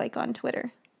 I feel like, on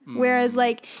Twitter. Whereas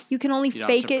like you can only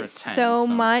fake it so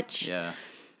much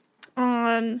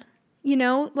on,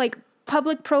 like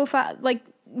public profile, like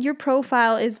your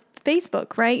profile is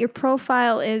Facebook, right? Your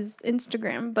profile is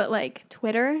Instagram, but like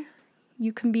Twitter,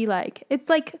 you can be like, it's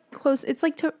like close. It's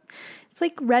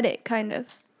like Reddit, kind of.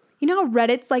 You know how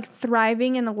Reddit's like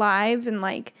thriving and alive and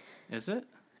like... Is it?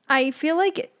 I feel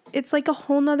like it's like a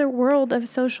whole nother world of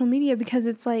social media because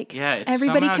it's like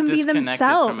everybody can be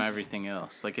themselves. From everything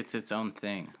else. Like it's its own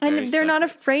thing. And they're not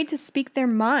afraid to speak their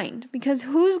mind because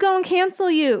who's going to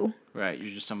cancel you? Right,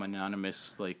 you're just some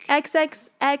anonymous like...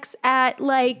 XXX at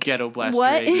like... Ghetto Blaster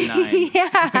 89.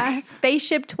 Yeah,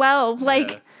 Spaceship 12.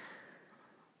 Like...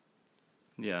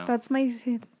 Yeah. That's my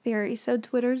theory. So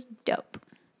Twitter's dope.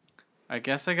 I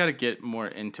guess I got to get more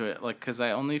into it, like, because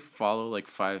I only follow, like,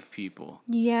 5 people.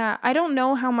 Yeah. I don't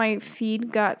know how my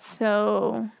feed got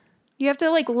so... You have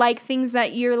to, like things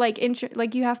that you're, like,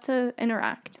 you have to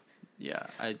interact. Yeah,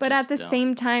 But at the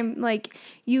same time, like,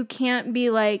 you can't be,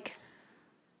 like,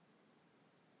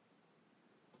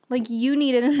 you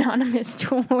need an anonymous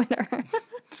Twitter.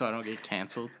 So I don't get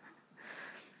canceled?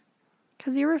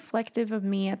 Because you're reflective of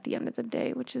me at the end of the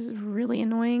day, which is really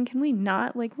annoying. Can we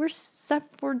not? Like, we're two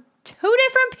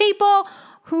different people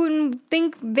who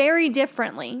think very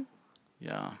differently.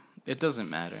 Yeah. It doesn't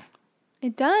matter.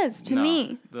 It does to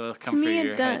me. They'll come for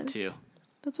your head too.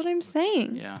 That's what I'm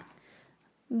saying. Yeah.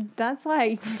 That's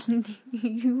why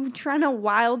you trying to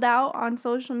wild out on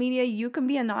social media, you can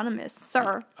be anonymous,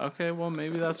 sir. Okay, well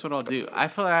maybe that's what I'll do. I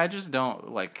feel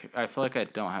like I feel like I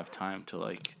don't have time to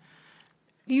like.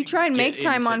 You try and make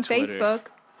time on Twitter. Facebook.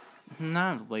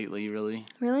 Not lately, really.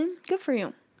 Really? Good for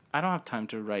you. I don't have time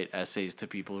to write essays to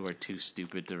people who are too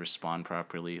stupid to respond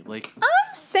properly. Like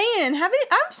I'm saying, I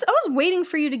was waiting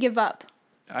for you to give up.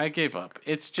 I gave up.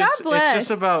 It's just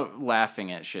about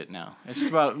laughing at shit now. It's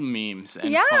just about memes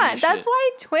and funny shit. That's why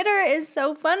Twitter is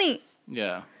so funny.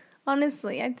 Yeah.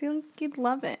 Honestly, I think you'd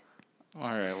love it. All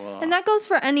right, well. And that goes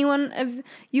for anyone of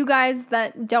you guys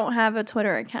that don't have a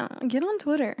Twitter account. Get on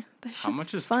Twitter. How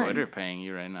much is Twitter paying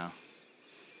you right now?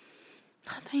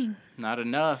 Nothing. Not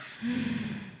enough.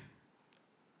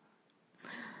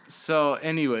 So,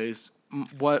 anyways,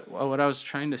 what I was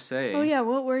trying to say. Oh yeah,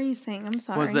 what were you saying? I'm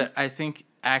sorry. Was that I think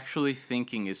actually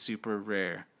thinking is super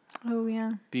rare. Oh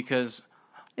yeah. Because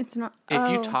it's not. If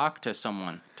you talk to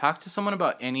someone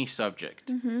about any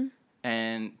subject, mm-hmm.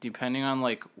 and depending on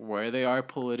like where they are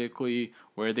politically,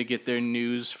 where they get their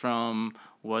news from,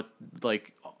 what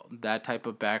like that type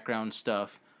of background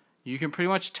stuff, you can pretty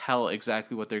much tell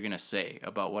exactly what they're gonna say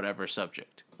about whatever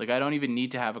subject. Like, I don't even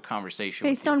need to have a conversation.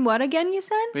 Based on what again, you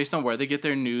said? Based on where they get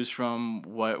their news from,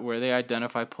 where they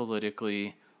identify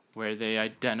politically, where they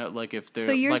like if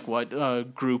they're like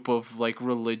what group of like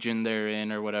religion they're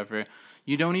in or whatever.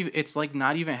 You don't even. It's like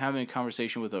not even having a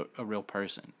conversation with a real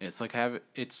person. It's like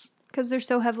because they're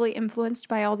so heavily influenced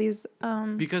by all these.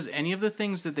 Because any of the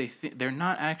things that they're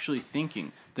not actually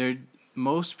thinking.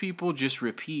 Most people just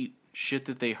repeat shit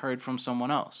that they heard from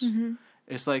someone else. Mm-hmm.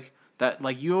 It's like that.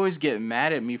 Like, you always get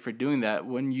mad at me for doing that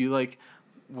when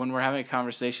we're having a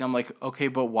conversation. I'm like, okay,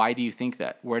 but why do you think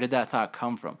that? Where did that thought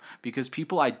come from? Because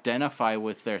people identify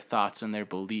with their thoughts and their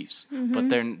beliefs, mm-hmm. but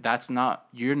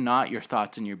you're not your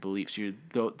thoughts and your beliefs.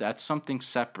 That's something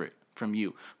separate from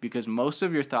you, because most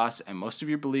of your thoughts and most of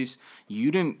your beliefs you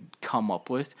didn't come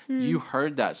up with. You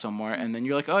heard that somewhere, and then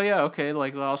you're like, oh yeah, okay,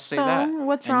 like I'll say that.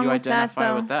 What's wrong with that? And you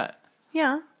identify with that.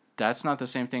 Yeah. That's not the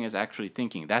same thing as actually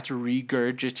thinking. That's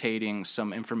regurgitating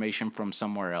some information from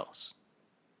somewhere else.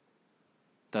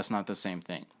 That's not the same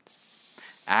thing.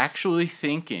 Actually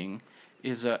thinking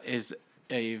is a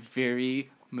very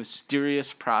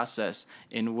mysterious process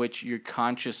in which your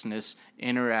consciousness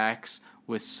interacts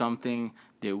with something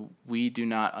that we do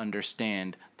not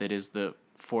understand, that is the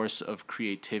force of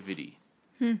creativity.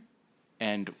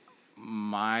 And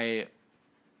my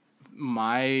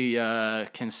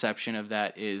conception of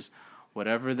that is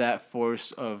whatever that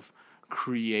force of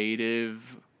creativity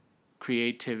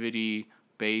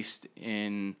based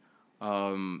in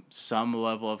some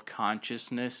level of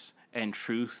consciousness and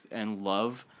truth and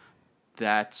love,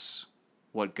 that's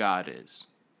what God is.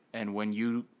 And when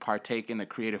you partake in the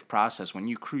creative process, when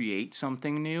you create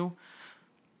something new,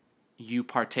 you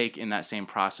partake in that same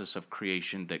process of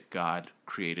creation that God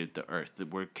created the earth,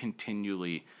 that we're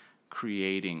continually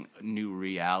creating new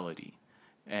reality.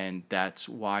 And that's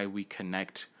why we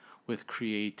connect with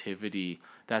creativity.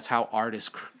 That's how artists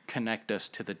connect us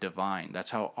to the divine.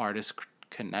 That's how artists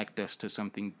connect us to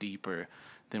something deeper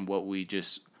than what we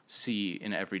just see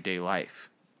in everyday life.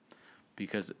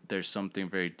 Because there's something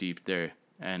very deep there,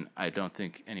 and I don't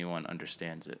think anyone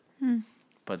understands it.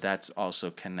 But that's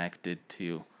also connected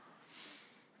to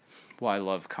why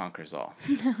love conquers all.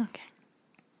 Okay.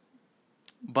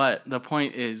 But the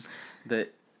point is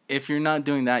that if you're not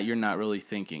doing that, you're not really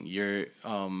thinking. You're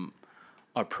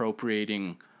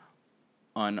appropriating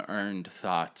unearned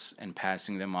thoughts and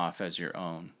passing them off as your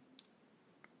own.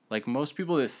 Like, most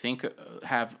people that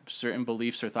have certain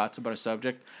beliefs or thoughts about a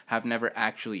subject have never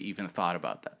actually even thought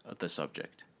about the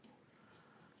subject.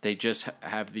 They just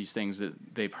have these things that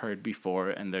they've heard before,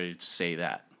 and they say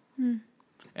that.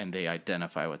 And they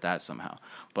identify with that somehow.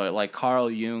 But like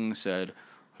Carl Jung said,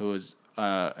 who was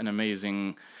an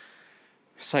amazing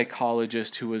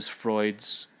psychologist who was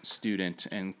Freud's student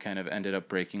and kind of ended up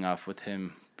breaking off with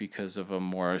him because of a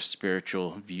more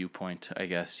spiritual viewpoint, I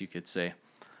guess you could say.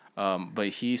 But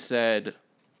he said,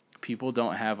 people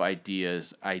don't have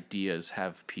ideas, ideas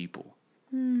have people.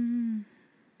 And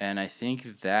I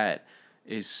think that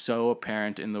is so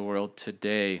apparent in the world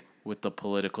today with the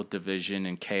political division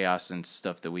and chaos and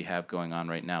stuff that we have going on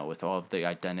right now, with all of the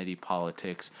identity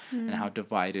politics and how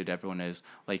divided everyone is.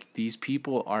 Like, these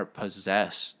people are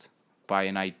possessed by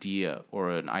an idea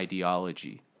or an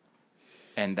ideology,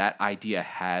 and that idea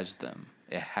has them.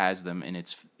 It has them in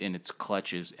its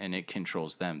clutches, and it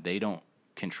controls them. They don't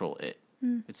control it.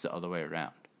 It's the other way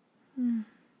around.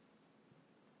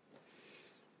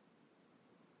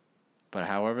 But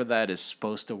however that is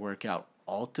supposed to work out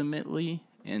ultimately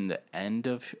in the end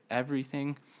of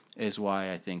everything is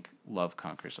why I think love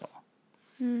conquers all.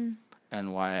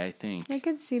 And why I think... I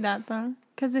could see that, though.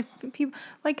 Because if people...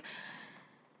 Like,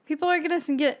 people are going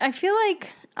to get...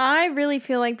 I really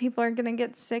feel like people are going to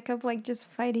get sick of, like, just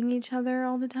fighting each other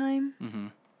all the time. Mm-hmm.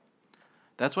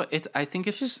 That's what... I think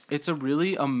it's a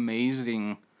really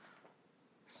amazing...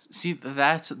 See,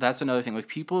 that's another thing. Like,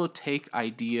 people take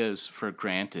ideas for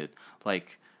granted,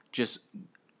 like, just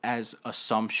as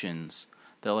assumptions.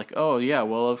 They're like, oh, yeah,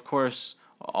 well, of course,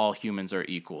 all humans are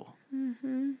equal.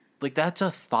 Mm-hmm. Like, that's a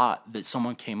thought that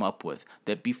someone came up with,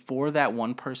 that before that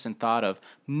one person thought of,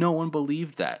 no one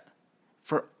believed that.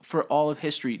 For all of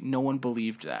history, no one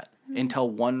believed that until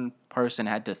one person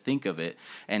had to think of it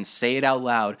and say it out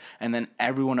loud, and then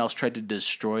everyone else tried to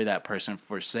destroy that person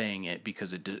for saying it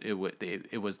because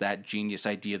it was that genius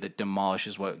idea that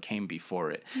demolishes what came before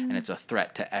it, and it's a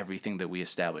threat to everything that we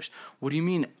established. What do you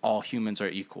mean all humans are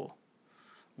equal?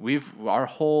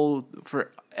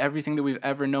 For everything that we've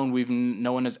ever known,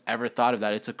 no one has ever thought of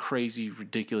that. It's a crazy,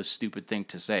 ridiculous, stupid thing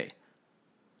to say.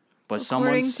 But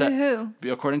according to who?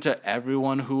 According to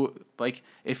everyone who, like,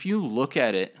 if you look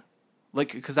at it,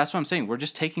 like, because that's what I'm saying. We're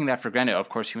just taking that for granted. Of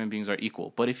course, human beings are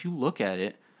equal. But if you look at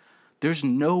it, there's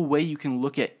no way you can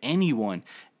look at anyone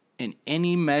in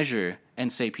any measure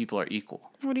and say people are equal.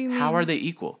 What do you mean? How are they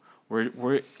equal?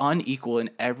 We're unequal in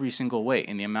every single way,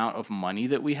 in the amount of money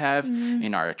that we have,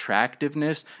 in our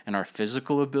attractiveness, in our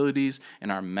physical abilities, in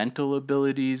our mental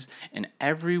abilities, in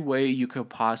every way you could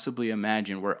possibly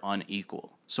imagine. We're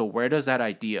unequal. So where does that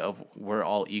idea of we're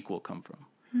all equal come from?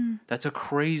 That's a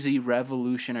crazy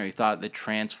revolutionary thought that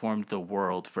transformed the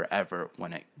world forever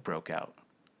when it broke out.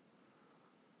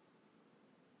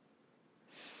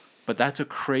 But that's a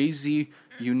crazy,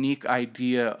 unique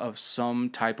idea of some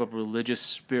type of religious,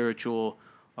 spiritual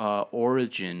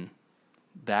origin.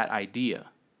 That idea,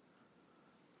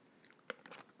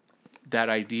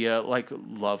 like,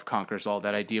 love conquers all.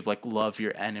 That idea of, like, love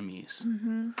your enemies.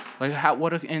 Like,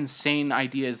 what an insane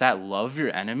idea is that? Love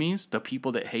your enemies, the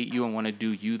people that hate you and want to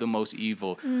do you the most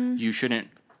evil. You shouldn't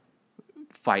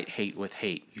fight hate with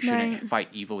hate. You shouldn't fight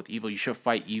evil with evil. You should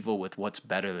fight evil with what's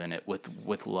better than it,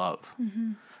 with love.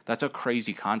 That's a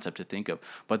crazy concept to think of.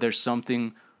 But there's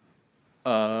something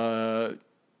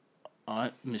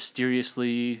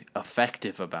mysteriously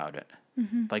effective about it.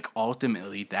 Like,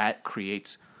 ultimately, that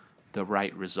creates the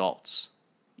right results,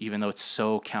 even though it's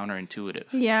so counterintuitive.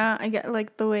 Yeah, I get,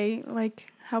 like, the way,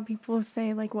 like, how people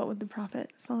say, like, what would the Prophet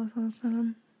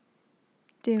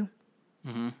do?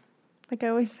 Like, I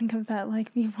always think of that,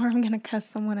 like, before I'm gonna cuss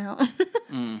someone out.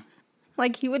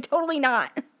 Like, he would totally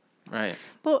not. Right.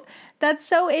 But that's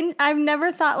so I've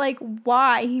never thought, like,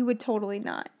 why he would totally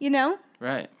not, you know?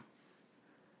 Right.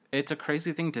 It's a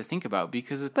crazy thing to think about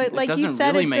because it like doesn't you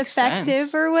said, really it's make effective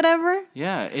sense. Or whatever.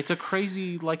 Yeah, it's a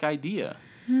crazy, like, idea.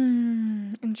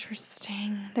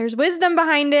 Interesting. There's wisdom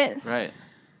behind it. Right.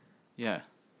 Yeah.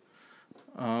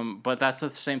 But that's the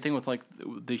same thing with, like,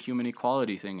 the human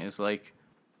equality thing is, like,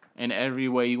 in every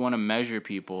way you want to measure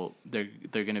people, they're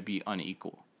going to be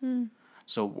unequal.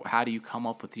 So how do you come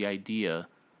up with the idea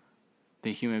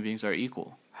that human beings are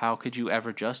equal? How could you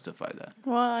ever justify that?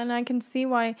 Well, and I can see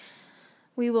why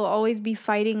we will always be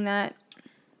fighting that,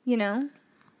 you know?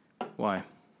 Why?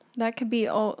 That could be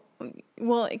all...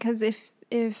 Well, because if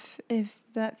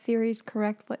that theory is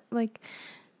correct, like,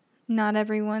 not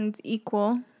everyone's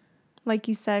equal, like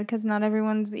you said, because not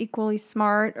everyone's equally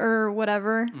smart or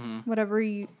whatever, whatever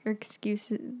your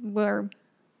excuses were,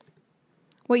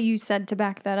 what you said to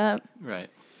back that up. Right.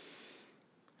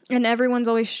 And everyone's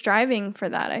always striving for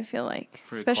that, I feel like.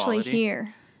 For especially equality?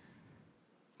 Here.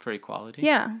 For equality?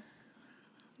 Yeah.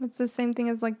 It's the same thing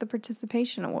as, like, the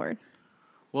participation award.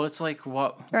 Well, it's like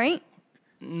what... Right?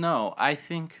 No, I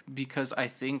think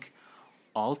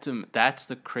that's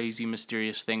the crazy,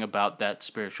 mysterious thing about that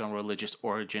spiritual and religious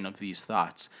origin of these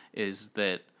thoughts, is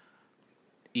that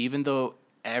even though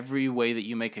every way that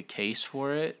you make a case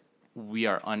for it, we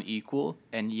are unequal,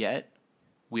 and yet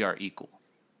we are equal.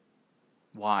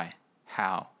 Why?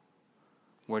 How?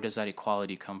 Where does that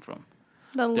equality come from?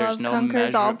 The love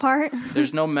conquers all part.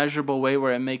 There's no measurable way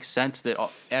where it makes sense that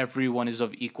everyone is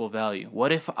of equal value.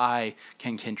 What if I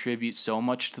can contribute so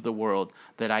much to the world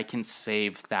that I can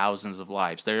save thousands of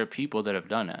lives? There are people that have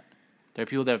done it. There are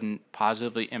people that have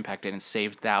positively impacted and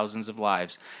saved thousands of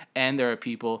lives. And there are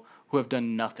people who have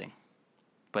done nothing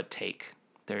but take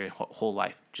their whole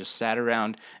life. Just sat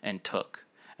around and took.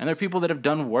 And there are people that have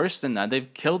done worse than that.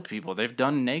 They've killed people. They've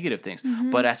done negative things.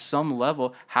 But at some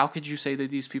level, how could you say that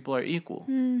these people are equal?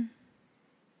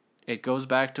 It goes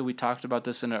back to, we talked about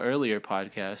this in an earlier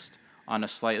podcast on a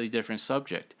slightly different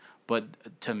subject.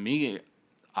 But to me,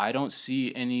 I don't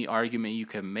see any argument you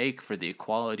can make for the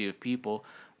equality of people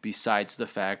besides the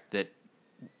fact that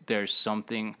there's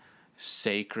something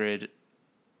sacred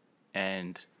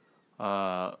and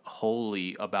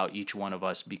holy about each one of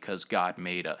us because God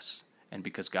made us. And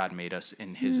because God made us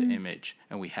in his image,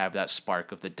 and we have that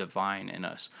spark of the divine in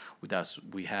us.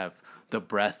 We have the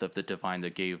breath of the divine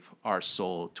that gave our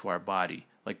soul to our body.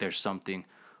 Like, there's something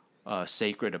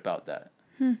sacred about that.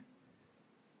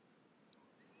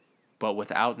 But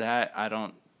without that,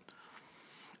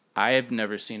 I have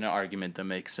never seen an argument that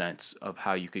makes sense of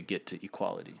how you could get to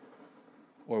equality,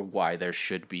 or why there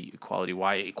should be equality,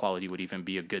 why equality would even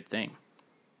be a good thing.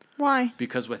 Why?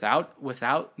 Because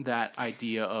without that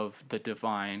idea of the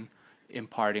divine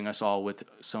imparting us all with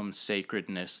some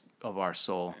sacredness of our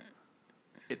soul,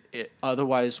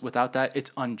 otherwise, without that, it's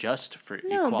unjust for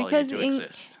equality to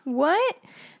exist. What?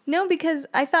 No, because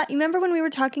I thought, you remember when we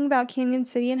were talking about Canyon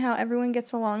City and how everyone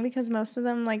gets along because most of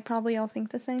them, like, probably all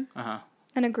think the same?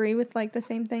 And agree with, like, the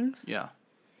same things? Yeah.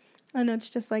 I know, it's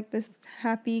just, like, this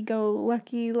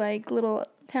happy-go-lucky, like, little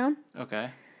town.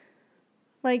 Okay.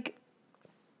 Like,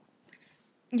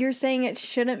 you're saying it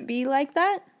shouldn't be like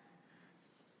that?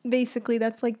 Basically,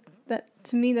 that's like, that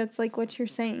to me, that's like what you're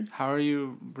saying. How are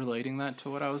you relating that to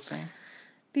what I was saying?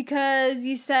 Because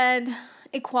you said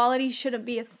equality shouldn't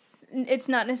be it's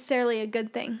not necessarily a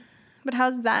good thing. But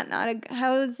how's that not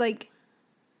how is, like,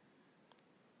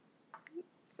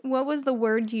 what was the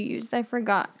word you used? I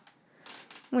forgot.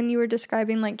 When you were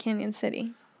describing, like, Canyon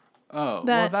City. Oh,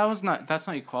 well, that's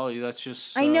not equality. That's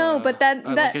just... I know, but that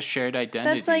like a shared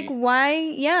identity. That's like,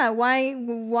 why?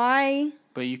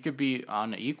 But you could be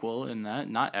unequal in that.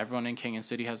 Not everyone in Canyon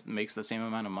City makes the same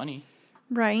amount of money.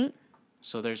 Right.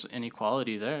 So there's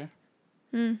inequality there.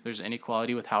 There's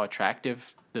inequality with how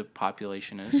attractive the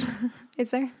population is.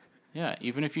 Is there? Yeah,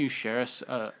 even if you share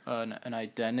an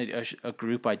identity, a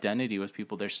group identity with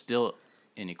people, there's still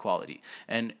inequality.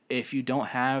 And if you don't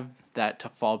have that to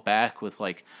fall back with,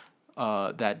 like,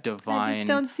 that I just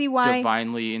don't see why.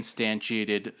 Divinely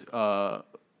instantiated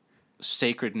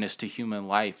sacredness to human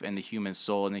life and the human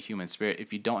soul and the human spirit,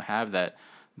 if you don't have that,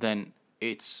 then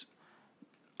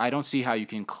I don't see how you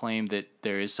can claim that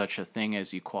there is such a thing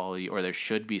as equality, or there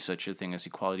should be such a thing as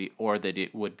equality, or that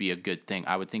it would be a good thing.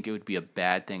 I would think it would be a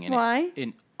bad thing. And why?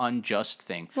 An unjust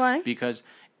thing. Why? Because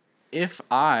if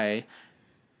I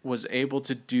was able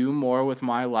to do more with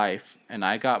my life, and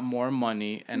I got more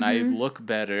money, and I look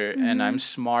better, and I'm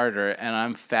smarter, and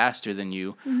I'm faster than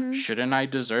you, shouldn't I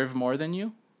deserve more than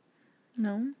you?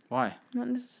 No. Why? Not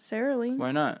necessarily.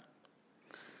 Why not?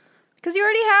 Because you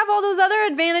already have all those other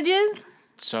advantages.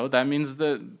 So that means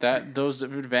that those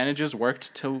advantages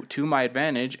worked to my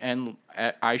advantage, and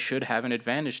I should have an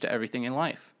advantage to everything in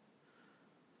life.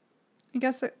 I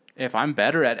guess if I'm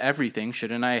better at everything,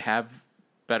 shouldn't I have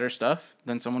better stuff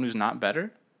than someone who's not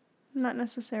better? Not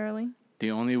necessarily.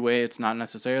 The only way it's not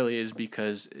necessarily is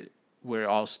because we're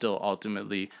all still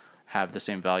ultimately have the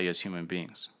same value as human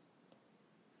beings.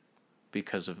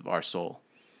 Because of our soul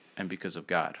and because of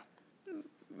God.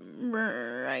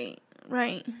 Right.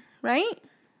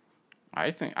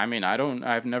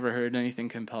 I've never heard anything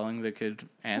compelling that could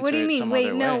answer it. What do you mean? Some Wait,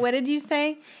 other no, way. what did you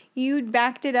say? You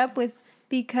backed it up with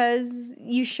because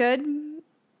you should?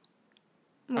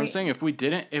 Wait. I'm saying if we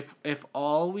didn't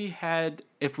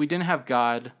have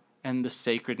God and the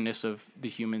sacredness of the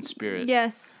human spirit.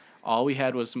 Yes. All we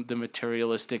had was the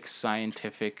materialistic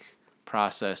scientific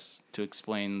process to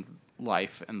explain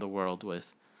life and the world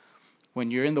with.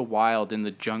 When you're in the wild, in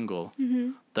the jungle,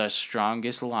 the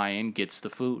strongest lion gets the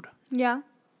food. Yeah.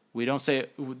 We don't say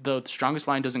the strongest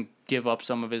lion doesn't give up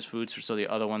some of his food so the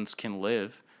other ones can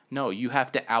live. No, you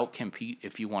have to outcompete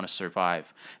if you want to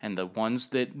survive. And the ones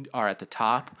that are at the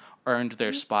top earned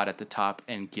their spot at the top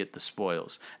and get the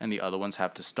spoils. And the other ones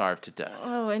have to starve to death.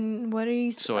 Oh, and what are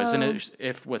you... So isn't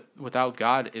it, without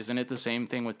God, isn't it the same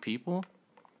thing with people?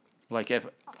 Like, if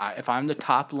I'm the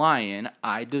top lion,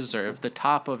 I deserve the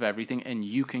top of everything, and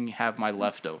you can have my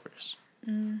leftovers.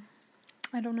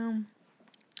 I don't know.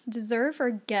 Deserve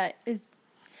or get is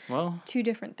two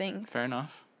different things. Fair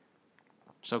enough.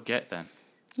 So get then.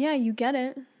 Yeah, you get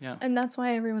it. Yeah. And that's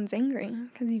why everyone's angry,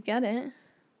 because you get it.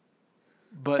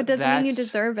 But doesn't mean you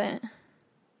deserve it.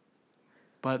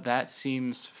 But that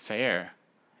seems fair.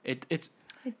 Is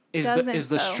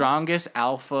the strongest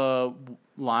alpha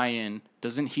lion,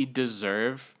 doesn't he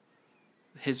deserve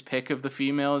his pick of the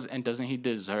females, and doesn't he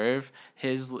deserve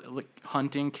his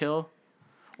hunting kill?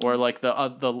 Or like the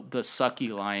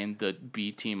sucky lion, the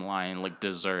B team lion, like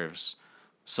deserves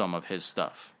some of his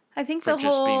stuff. I think the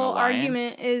whole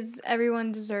argument is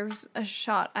everyone deserves a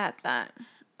shot at that,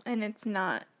 and it's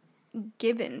not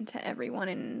given to everyone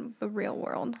in the real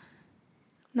world.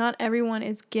 Not everyone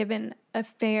is given a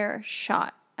fair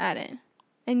shot at it.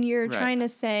 And you're trying to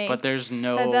say but there's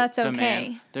no that's demand.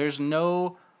 okay. There's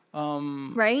no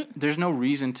right? There's no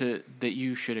reason that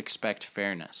you should expect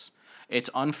fairness. It's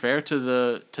unfair to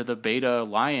the beta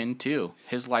lion too.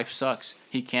 His life sucks.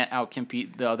 He can't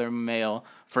outcompete the other male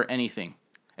for anything,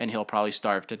 and he'll probably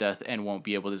starve to death and won't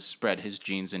be able to spread his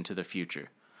genes into the future.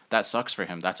 That sucks for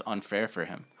him. That's unfair for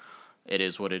him. It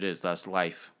is what it is. That's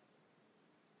life.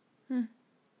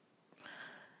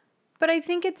 But I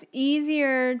think it's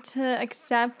easier to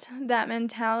accept that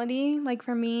mentality. Like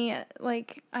for me,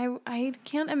 like I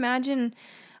can't imagine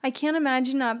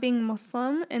not being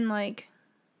Muslim and like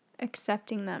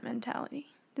accepting that mentality.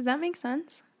 Does that make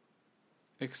sense?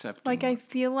 Accepting. Like I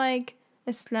feel like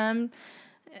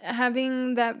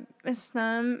having that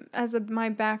Islam as my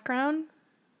background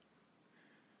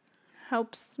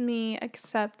helps me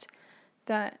accept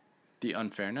that the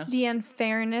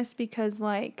unfairness. Because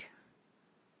like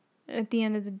at the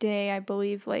end of the day, I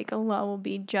believe like Allah will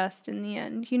be just in the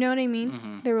end. You know what I mean?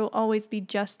 Mm-hmm. There will always be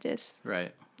justice.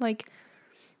 Right. Like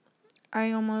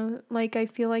I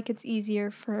feel like it's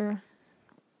easier for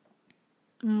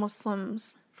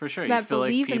Muslims. For sure. You feel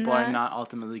like people are not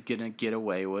ultimately going to get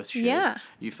away with shit. Yeah.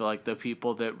 You feel like the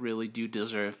people that really do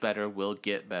deserve better will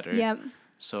get better. Yep.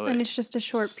 And it's just a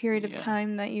short period of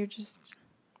time that you're just...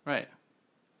 Right.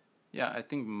 Yeah, I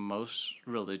think most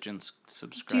religions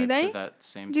subscribe to that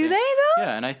same thing. Do they, though?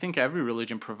 Yeah, and I think every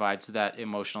religion provides that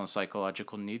emotional and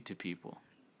psychological need to people.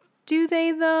 Do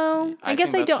they, though? I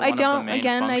guess I don't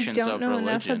know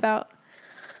enough about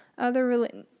other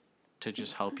religions. To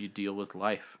just help you deal with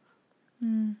life.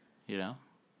 You know?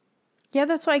 Yeah,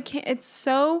 that's why I can't...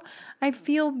 I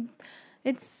feel...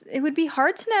 It would be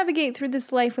hard to navigate through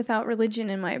this life without religion,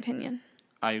 in my opinion.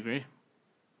 I agree.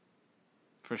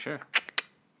 For sure.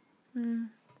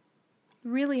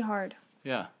 Really hard.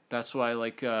 Yeah, that's why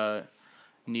like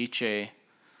Nietzsche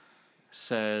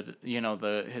said,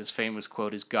 his famous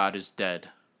quote is "God is dead,"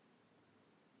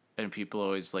 and people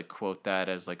always like quote that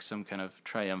as like some kind of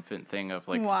triumphant thing of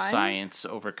like science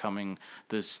overcoming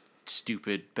this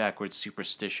stupid backward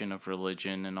superstition of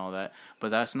religion and all that.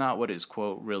 But that's not what his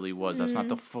quote really was. That's not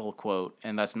the full quote,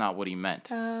 and that's not what he meant.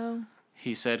 Oh.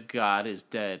 He said God is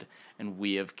dead and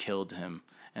we have killed him,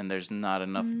 and there's not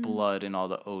enough blood in all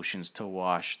the oceans to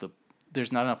wash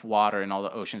there's not enough water in all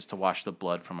the oceans to wash the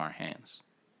blood from our hands.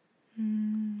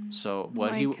 So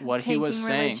what he was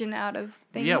saying, religion out of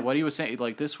things. Yeah, what he was saying,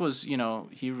 like this was,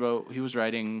 he was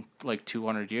writing like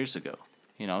 200 years ago,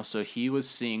 so he was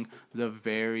seeing the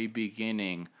very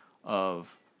beginning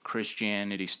of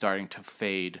Christianity starting to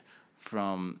fade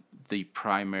from the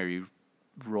primary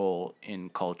role in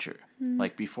culture.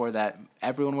 Like before that,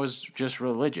 everyone was just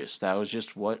religious. That was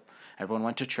just what everyone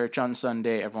went to church on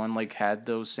Sunday. Everyone like had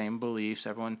those same beliefs.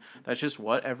 That's just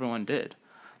what everyone did.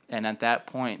 And at that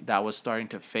point, that was starting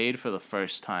to fade for the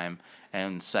first time,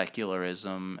 and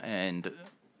secularism and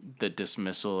the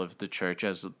dismissal of the church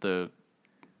as the,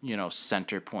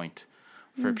 center point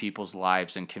for people's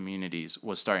lives and communities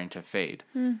was starting to fade.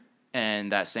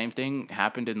 And that same thing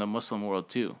happened in the Muslim world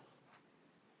too.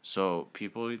 So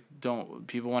people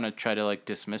want to try to like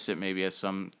dismiss it maybe as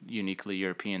some uniquely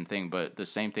European thing, but the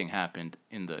same thing happened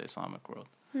in the Islamic world.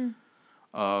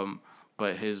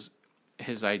 But his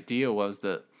idea was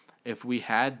that if we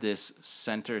had this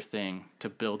center thing to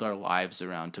build our lives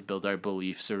around, to build our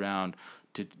beliefs around,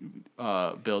 to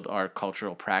build our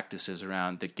cultural practices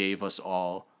around, that gave us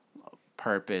all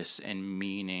purpose and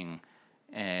meaning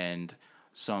and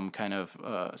some kind of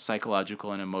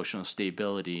psychological and emotional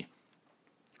stability,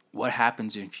 what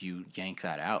happens if you yank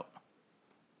that out?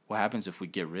 What happens if we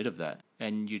get rid of that?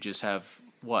 And you just have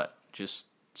what? Just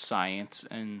science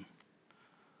and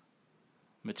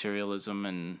materialism,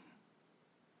 and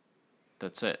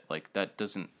that's it. Like, that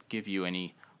doesn't give you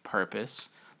any purpose.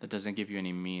 That doesn't give you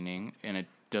any meaning. And it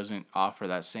doesn't offer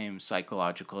that same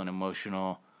psychological and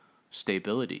emotional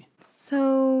stability.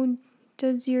 So,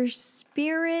 does your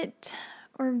spirit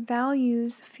or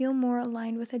values feel more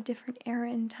aligned with a different era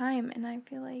and time? And I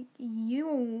feel like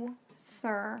you,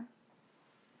 sir.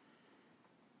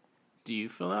 Do you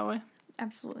feel that way?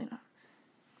 Absolutely not.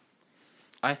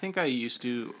 I think I used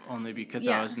to, only because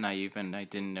I was naive and I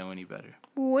didn't know any better.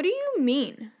 What do you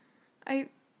mean?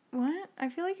 What? I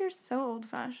feel like you're so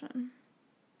old-fashioned.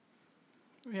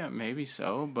 Yeah, maybe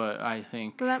so, but I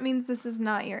think... So that means this is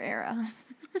not your era.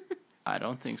 I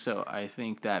don't think so. I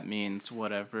think that means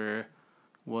whatever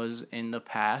was in the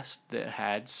past that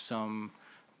had some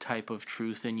type of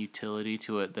truth and utility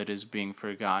to it that is being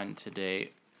forgotten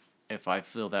today. If I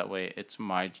feel that way, it's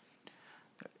my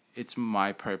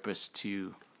purpose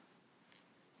to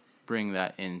bring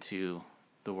that into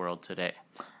the world today.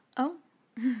 Oh,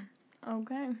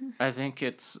 okay. I think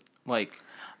it's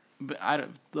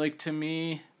to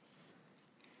me,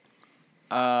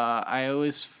 I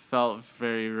always felt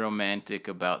very romantic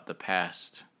about the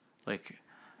past. Like,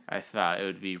 I thought it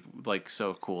would be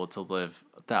so cool to live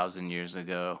 1,000 years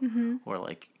ago,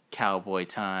 or cowboy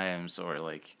times, or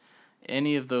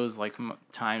any of those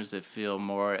times that feel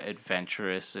more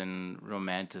adventurous and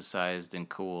romanticized and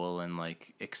cool and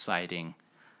exciting.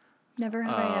 Never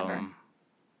have I ever.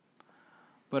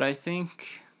 But I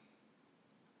think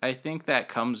that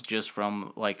comes just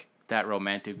from that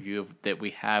romantic view that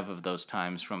we have of those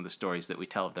times from the stories that we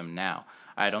tell of them now.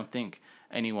 I don't think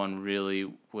anyone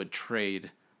really would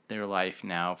trade their life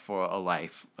now for a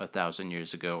life 1,000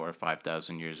 years ago or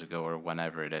 5,000 years ago or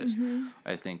whenever it is.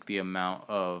 I think the amount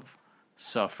of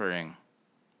suffering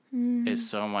is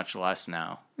so much less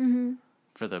now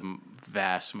for the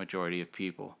vast majority of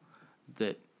people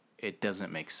that it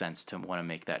doesn't make sense to want to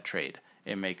make that trade.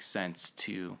 It makes sense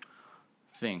to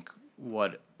think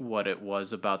what it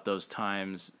was about those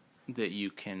times that you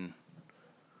could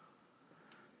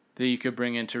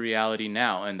bring into reality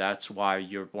now, and that's why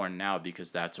you're born now,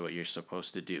 because that's what you're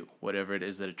supposed to do. Whatever it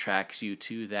is that attracts you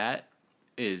to that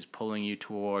is pulling you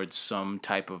towards some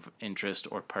type of interest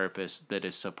or purpose that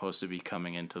is supposed to be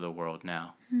coming into the world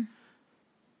now.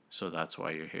 So that's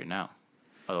why you're here now.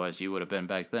 Otherwise, you would have been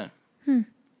back then.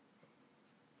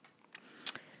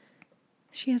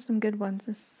 She has some good ones,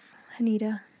 this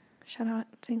Hanita. Shout out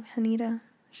to Hanita.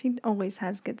 She always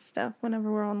has good stuff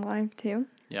whenever we're on live, too.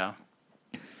 Yeah.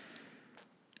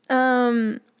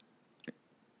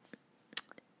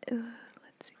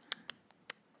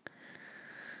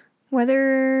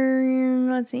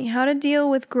 Let's see. How to deal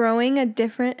with growing at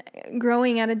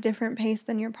a different pace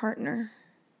than your partner.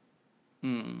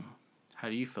 How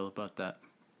do you feel about that?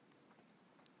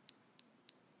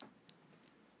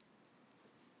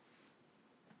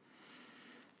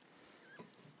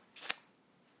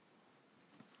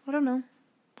 I don't know.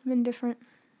 I'm indifferent.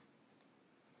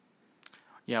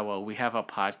 Yeah, well, we have a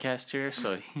podcast here,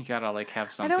 so you gotta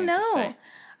have something to say.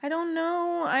 I don't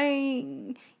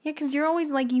know. Because you're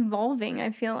always evolving, I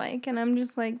feel like, and I'm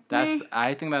just I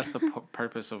think that's the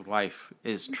purpose of life,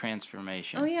 is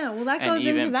transformation. Oh yeah, well that goes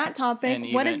into that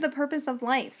topic. What is the purpose of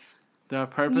life? The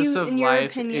purpose of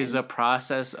life is a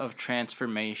process of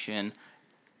transformation,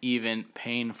 even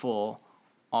painful,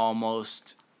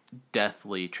 almost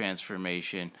deathly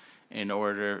transformation, in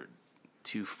order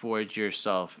to forge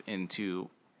yourself into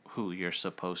who you're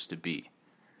supposed to be.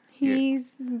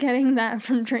 He's getting that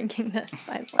from drinking this,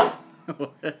 by the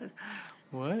way.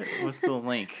 What? What's the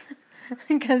link?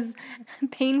 Because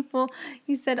painful,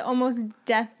 you said almost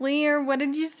deathly, or what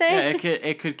did you say? Yeah,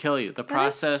 it could kill you. The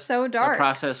process, that is so dark, the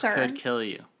process sir. could kill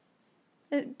you.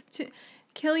 To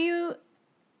kill you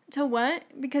to what?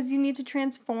 Because you need to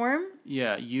transform?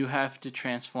 Yeah, you have to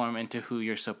transform into who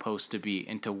you're supposed to be,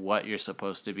 into what you're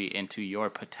supposed to be, into your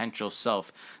potential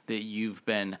self that you've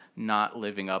been not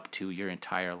living up to your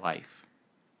entire life.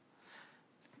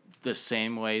 The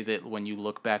same way that when you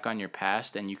look back on your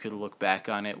past, and you could look back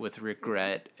on it with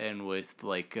regret and with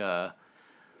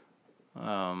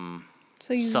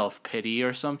self-pity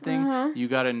or something, you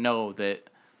got to know that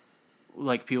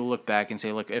people look back and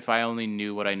say, look, if I only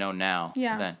knew what I know now,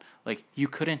 then you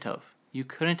couldn't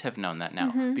have known that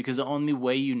now, because the only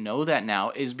way you know that now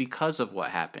is because of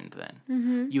what happened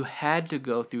then. You had to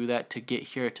go through that to get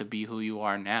here to be who you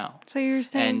are now. So you're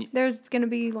saying there's going to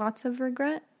be lots of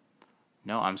regret?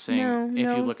 No, I'm saying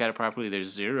if you look at it properly, there's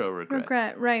zero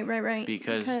regret. Right.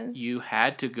 Because you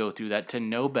had to go through that to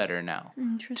know better now.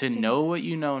 To know what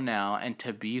you know now and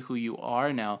to be who you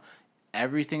are now.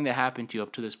 Everything that happened to you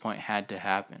up to this point had to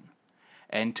happen.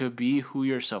 And to be who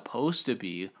you're supposed to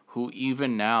be, who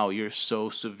even now you're so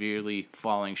severely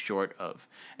falling short of.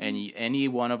 And any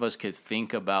one of us could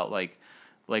think about,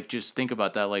 just think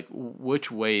about that,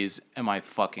 which ways am I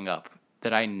fucking up?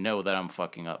 That I know that I'm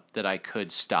fucking up, that I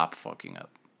could stop fucking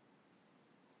up.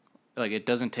 It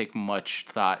doesn't take much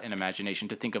thought and imagination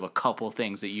to think of a couple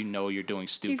things that you know you're doing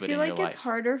stupid in your life. Do you feel like it's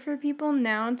harder for people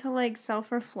now to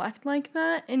self-reflect like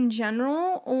that in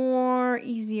general, or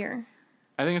easier?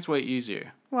 I think it's way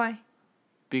easier. Why?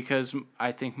 Because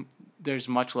I think there's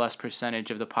much less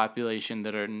percentage of the population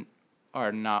that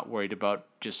are not worried about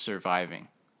just surviving.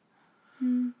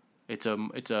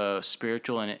 It's a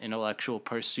spiritual and intellectual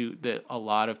pursuit that a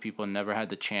lot of people never had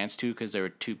the chance to because they were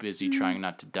too busy trying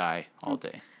not to die all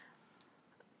day.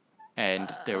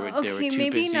 And they were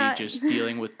too busy just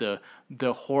dealing with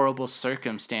the horrible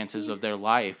circumstances of their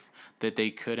life that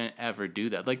they couldn't ever do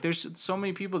that. Like, there's so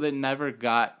many people that never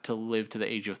got to live to the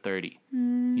age of 30.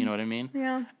 You know what I mean?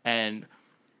 Yeah. And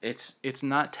it's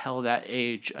not till that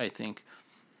age, I think.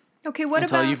 Okay, what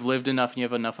until about... you've lived enough and you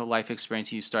have enough of life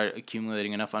experience, you start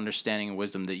accumulating enough understanding and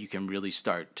wisdom that you can really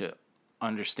start to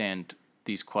understand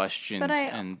these questions. But I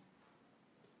and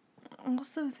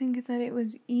also think that it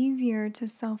was easier to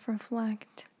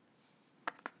self-reflect.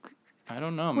 I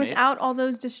don't know. Without all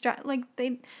those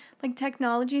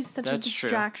technology is such a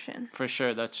distraction. True. For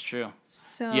sure, that's true.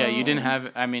 So yeah, you didn't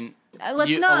have. I mean, a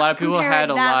lot of people had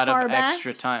a lot of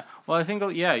extra time. Well, I think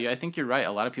I think you're right.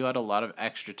 A lot of people had a lot of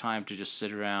extra time to just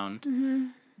sit around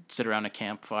a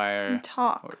campfire, and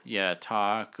talk.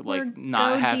 Talk. Like, or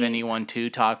not have deep. Anyone to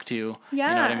talk to. Yeah.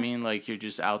 You know what I mean? Like, you're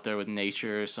just out there with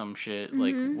nature or some shit.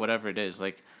 Like, whatever it is.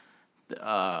 Like,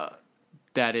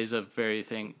 that is a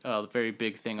very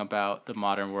big thing about the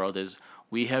modern world is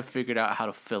we have figured out how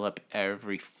to fill up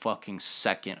every fucking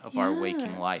second of our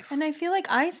waking life. And I feel like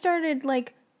I started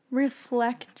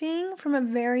reflecting from a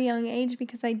very young age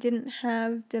because I didn't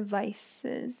have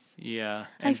devices. Yeah,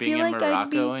 and being in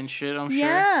Morocco and shit, I'm sure.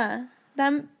 Yeah,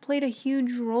 that played a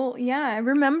huge role. Yeah, I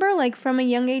remember from a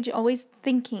young age always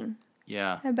thinking.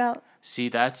 Yeah. About.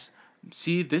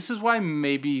 This is why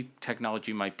maybe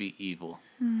technology might be evil.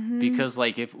 Because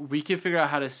if we could figure out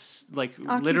how to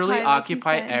literally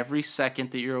occupy every second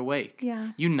that you're awake,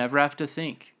 you never have to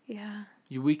think. Yeah.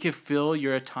 We could fill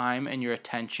your time and your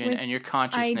attention and your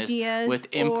consciousness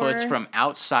with inputs from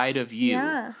outside of you,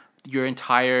 your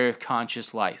entire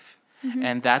conscious life.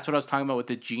 And that's what I was talking about with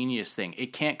the genius thing.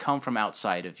 It can't come from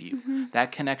outside of you.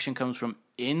 That connection comes from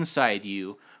inside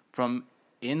you, from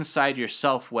inside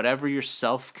yourself, whatever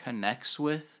yourself connects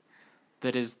with.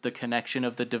 That is the connection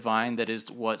of the divine. That is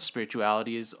what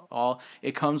spirituality is all.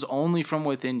 It comes only from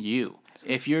within you.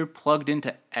 If you're plugged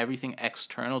into everything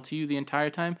external to you the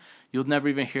entire time, you'll never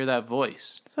even hear that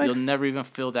voice. You'll never even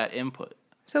feel that input.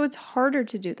 So it's harder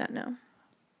to do that now.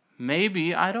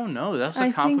 Maybe. I don't know. That's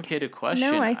a complicated question.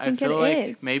 No, I think feel it like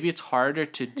is. Maybe it's harder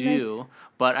to do,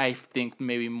 but I think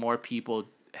maybe more people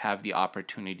have the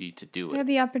opportunity to do it. They have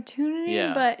the opportunity,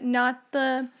 but not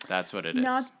the... That's what it is.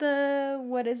 Not the...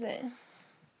 What is it?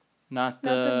 Not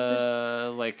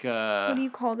the what do you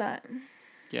call that?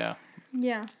 Yeah.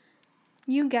 Yeah.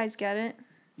 You guys get it.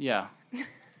 Yeah.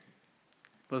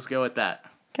 Let's go with that.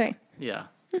 Okay. Yeah.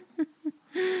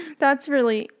 That's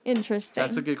really interesting.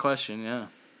 That's a good question, yeah.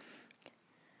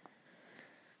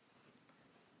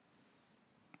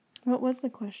 What was the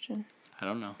question? I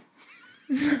don't know.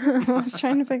 I was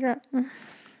trying to figure out.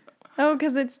 Oh,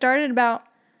 because it started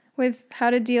with how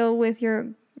to deal with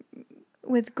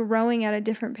growing at a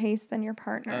different pace than your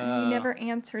partner. You never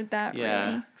answered that,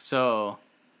 really. So...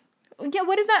 Yeah,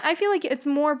 what is that? I feel like it's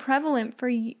more prevalent for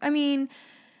you. I mean,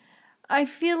 I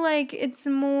feel like it's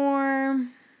more,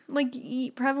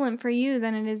 prevalent for you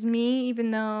than it is me, even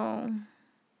though,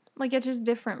 it's just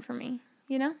different for me,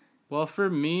 you know? Well, for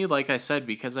me, like I said,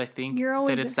 because I think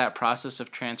that it's that process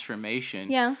of transformation.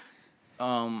 Yeah.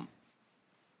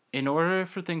 In order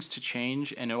for things to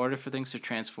change, in order for things to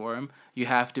transform, you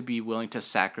have to be willing to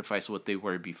sacrifice what they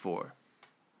were before.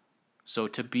 So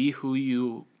to be who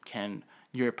you can,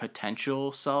 your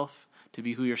potential self, to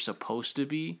be who you're supposed to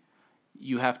be,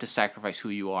 you have to sacrifice who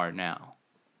you are now.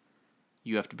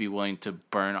 You have to be willing to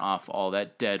burn off all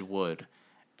that dead wood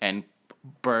and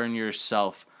burn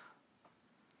yourself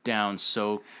down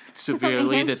so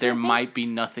severely that there might be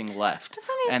nothing left.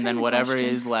 And then whatever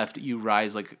is left, you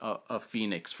rise like a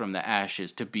phoenix from the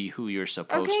ashes to be who you're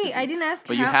supposed to be. Okay, I didn't ask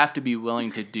But you have to be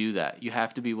willing to do that. You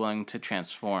have to be willing to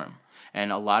transform.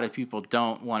 And a lot of people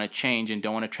don't want to change and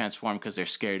don't want to transform because they're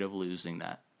scared of losing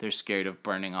that. They're scared of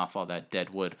burning off all that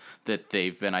dead wood that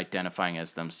they've been identifying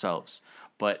as themselves.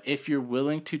 But if you're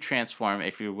willing to transform,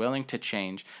 if you're willing to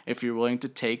change, if you're willing to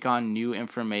take on new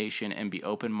information and be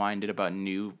open-minded about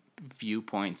new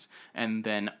viewpoints and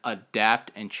then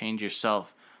adapt and change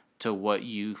yourself to what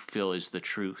you feel is the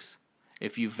truth.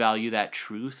 If you value that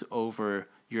truth over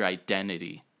your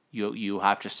identity, you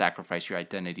have to sacrifice your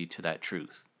identity to that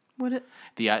truth.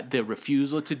 The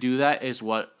refusal to do that is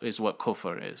what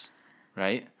kufr is,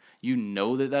 right? You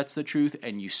know that that's the truth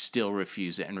and you still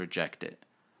refuse it and reject it.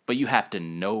 But you have to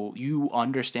know, you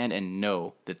understand and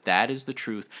know that that is the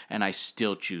truth and I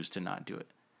still choose to not do it.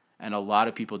 And a lot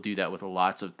of people do that with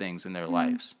lots of things in their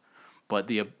lives. But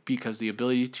because the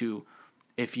ability to,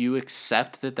 if you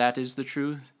accept that that is the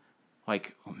truth,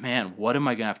 like, oh, man, what am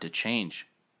I going to have to change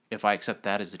if I accept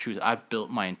that as the truth? I've built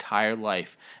my entire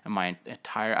life and my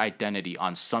entire identity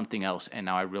on something else, and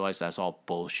now I realize that's all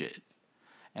bullshit.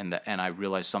 And I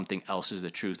realize something else is the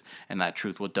truth, and that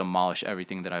truth will demolish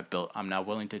everything that I've built. I'm not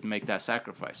willing to make that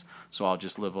sacrifice, so I'll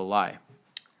just live a lie.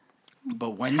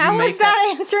 But when How is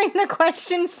that answering the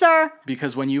question, sir?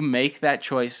 Because when you make that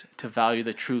choice to value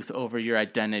the truth over your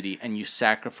identity and you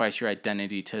sacrifice your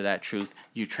identity to that truth,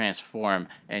 you transform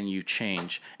and you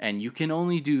change. And you can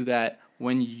only do that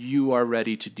when you are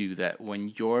ready to do that,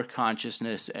 when your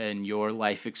consciousness and your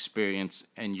life experience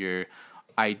and your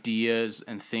ideas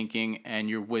and thinking and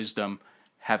your wisdom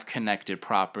have connected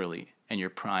properly and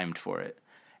you're primed for it.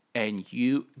 And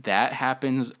that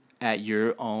happens at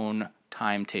your own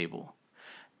timetable.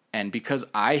 And because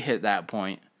I hit that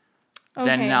point,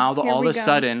 then now all of a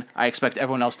sudden I expect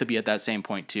everyone else to be at that same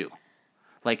point too.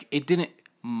 Like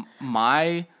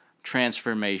my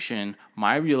transformation,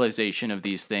 my realization of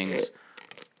these things,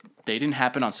 they didn't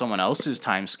happen on someone else's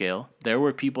time scale. There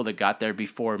were people that got there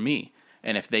before me.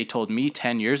 And if they told me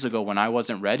 10 years ago when I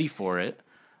wasn't ready for it,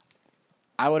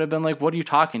 I would have been like, what are you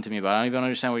talking to me about? I don't even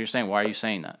understand what you're saying. Why are you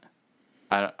saying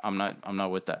that? I'm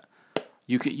not with that.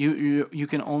 You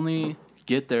can only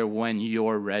get there when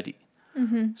you're ready.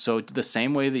 Mm-hmm. So the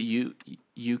same way that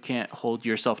you can't hold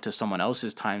yourself to someone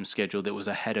else's time schedule that was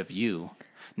ahead of you.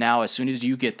 Now, as soon as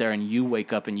you get there and you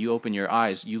wake up and you open your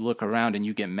eyes, you look around and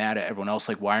you get mad at everyone else.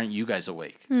 Like, why aren't you guys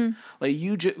awake? Like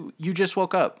you just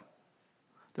woke up.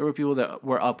 There were people that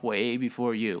were up way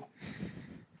before you.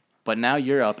 But now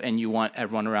you're up and you want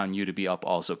everyone around you to be up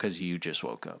also because you just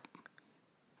woke up.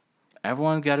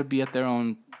 Everyone's got to be at their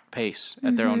own pace,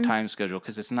 at their own time schedule,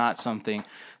 because it's not something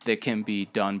that can be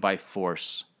done by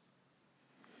force.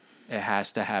 It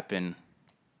has to happen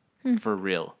for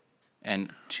real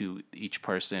and to each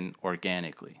person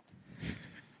organically.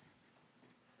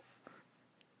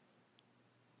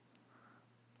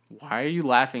 Why are you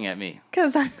laughing at me?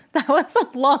 Because that was the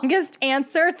longest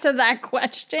answer to that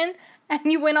question. And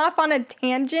you went off on a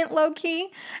tangent,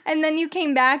 low-key, and then you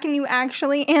came back and you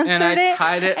actually answered it. And I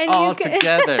tied it all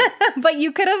together. But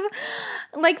you could have,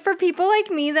 like, for people like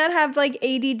me that have, like,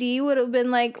 ADD, would have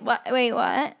been like, what? Wait,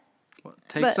 what? Well,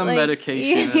 take some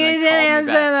medication and then call me back. You didn't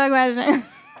answer the question.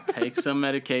 Take some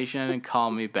medication and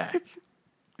call me back.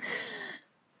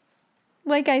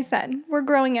 Like I said, we're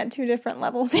growing at 2 different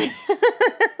levels here.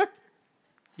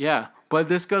 Yeah. But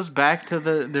this goes back to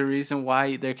the reason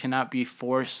why there cannot be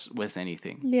force with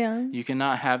anything. Yeah. You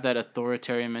cannot have that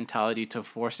authoritarian mentality to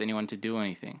force anyone to do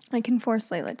anything. I can force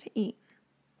Layla to eat.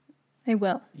 I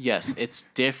will. Yes, it's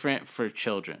different for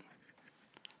children.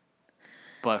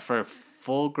 But for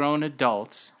full-grown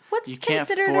adults, you can't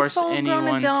force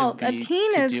anyone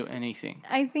to do anything.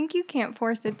 I think you can't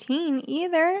force a teen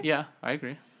either. Yeah, I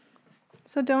agree.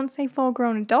 So don't say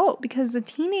full-grown adult, because a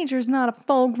teenager's not a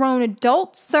full-grown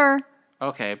adult, sir.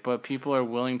 Okay, but people are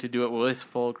willing to do it with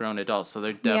full-grown adults, so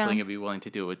they're definitely going to be willing to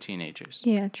do it with teenagers.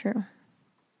 Yeah, true.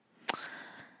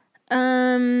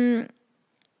 But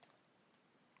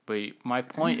my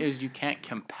point is you can't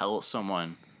compel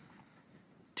someone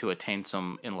to attain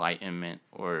some enlightenment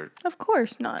or... Of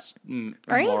course not.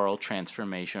 Right? Moral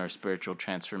transformation or spiritual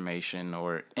transformation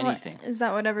or anything. Is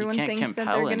that what everyone thinks that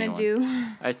they're going to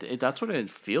do? That's what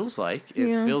it feels like.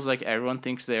 It feels like everyone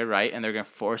thinks they're right and they're going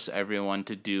to force everyone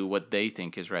to do what they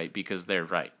think is right because they're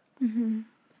right. Mm-hmm.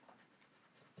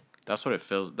 That's what it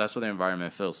feels. That's what the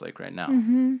environment feels like right now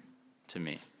to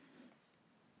me.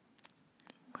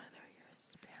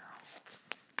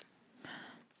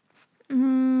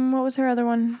 What was her other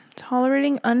one?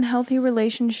 Tolerating unhealthy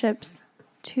relationships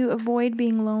to avoid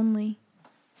being lonely.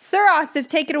 Sir Asif,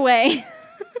 take it away.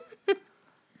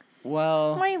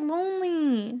 Well... Why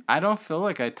lonely? I don't feel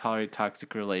like I tolerate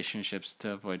toxic relationships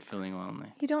to avoid feeling lonely.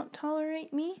 You don't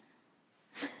tolerate me?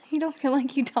 You don't feel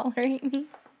like you tolerate me?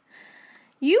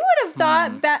 You would have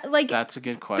thought that's a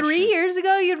good question. 3 years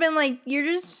ago, you'd been like, you're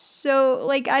just so,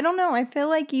 like, I don't know. I feel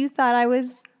like you thought I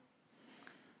was...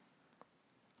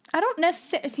 I don't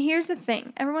necessarily... Here's the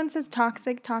thing. Everyone says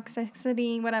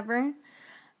toxicity, whatever.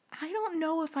 I don't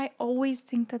know if I always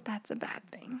think that that's a bad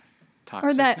thing. Toxicness?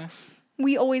 Or that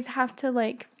we always have to,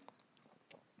 like...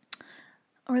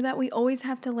 Or that we always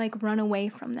have to, like, run away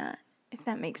from that, if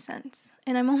that makes sense.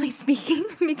 And I'm only speaking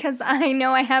because I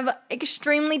know I have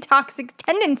extremely toxic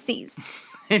tendencies.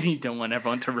 And you don't want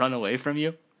everyone to run away from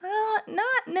you? But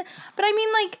I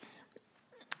mean, like...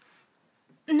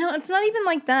 No, it's not even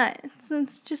like that.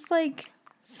 It's just like,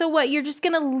 so what? You're just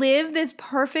going to live this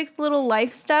perfect little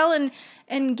lifestyle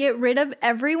and get rid of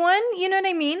everyone? You know what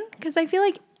I mean? Because I feel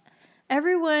like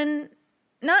everyone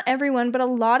not everyone, but a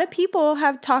lot of people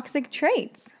have toxic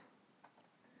traits.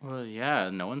 Well, yeah,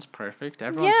 no one's perfect.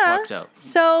 Everyone's fucked up.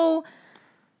 So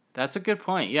that's a good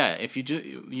point. Yeah, if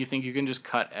you think you can just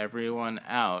cut everyone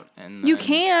out, and then... You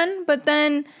can, but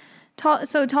then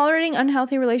tolerating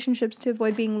unhealthy relationships to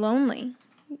avoid being lonely.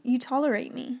 You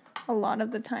tolerate me a lot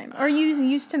of the time, or you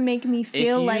used to make me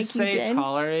feel like you did. If you say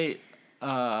tolerate,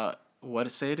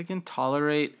 say it again?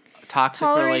 Tolerate toxic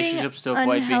relationships to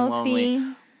avoid being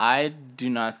lonely. I do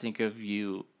not think of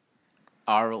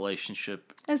our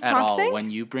relationship as at toxic? all. When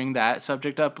you bring that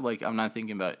subject up, like, I'm not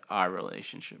thinking about our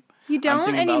relationship. You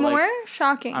don't anymore? About,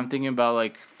 Shocking. I'm thinking about,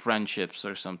 like, friendships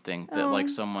or something. That, like,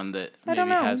 someone that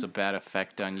maybe has a bad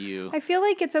effect on you. I feel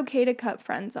like it's okay to cut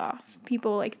friends off.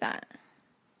 People like that.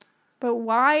 But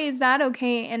why is that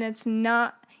okay and it's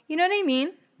not... You know what I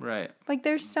mean? Right. Like,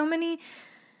 there's so many...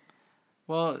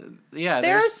 Well, yeah.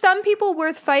 There are some people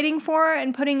worth fighting for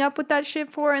and putting up with that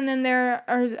shit for, and then there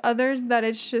are others that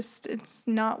it's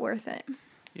not worth it.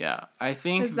 Yeah, I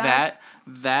think that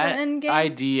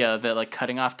idea that, like,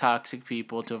 cutting off toxic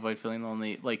people to avoid feeling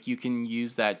lonely, like, you can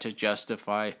use that to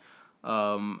justify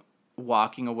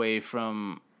walking away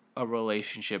from a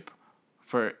relationship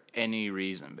for any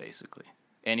reason, basically.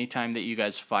 Anytime that you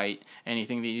guys fight,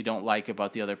 anything that you don't like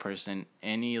about the other person,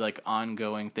 any, like,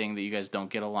 ongoing thing that you guys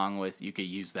don't get along with, you could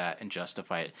use that and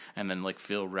justify it, and then, like,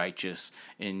 feel righteous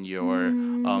in your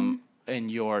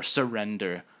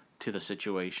surrender to the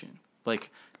situation. Like,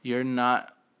 you're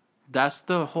not... That's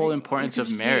the whole importance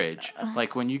of marriage.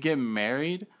 Like, when you get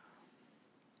married,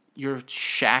 you're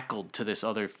shackled to this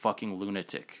other fucking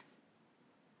lunatic.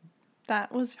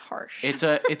 That was harsh. It's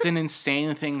an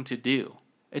insane thing to do.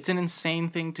 It's an insane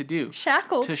thing to do.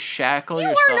 Shackled. To shackle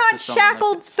yourself You are not to someone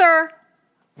shackled, like sir.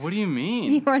 What do you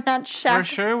mean? You are not shackled.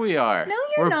 For sure we are. No,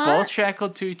 you're not. We're both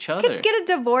shackled to each other. You could get a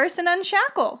divorce and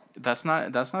unshackle. That's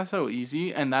not so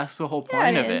easy, and that's the whole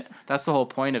point of it. That's the whole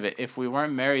point of it. If we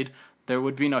weren't married, there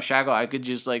would be no shackle. I could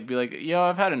just, like, be like, yo,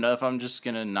 I've had enough. I'm just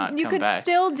gonna not come back. You could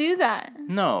still do that.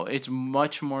 No, it's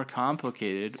much more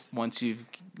complicated once you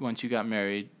got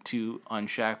married to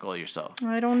unshackle yourself.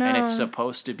 I don't know. And it's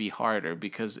supposed to be harder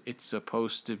because it's not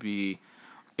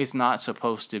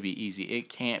supposed to be easy. It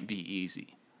can't be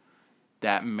easy.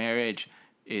 That's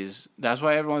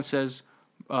why everyone says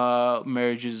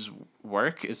marriage is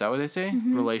work. Is that what they say?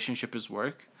 Mm-hmm. Relationship is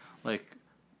work. Like,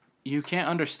 you can't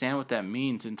understand what that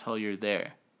means until you're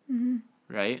there. Mm-hmm.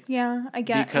 Right? Yeah, I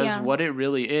get it. Because what it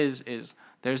really is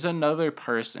there's another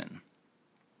person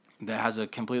that has a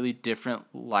completely different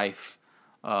life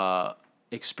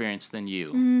experience than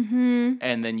you. Mm-hmm.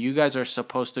 And then you guys are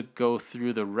supposed to go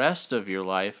through the rest of your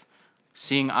life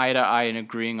seeing eye to eye and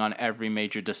agreeing on every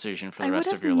major decision for the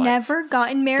rest of your life. I would have never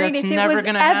gotten married if it was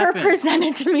ever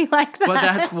presented to me like that. But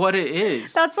that's what it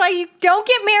is. That's why you don't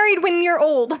get married when you're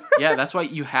old. Yeah, that's why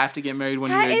you have to get married when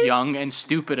you're young and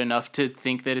stupid enough to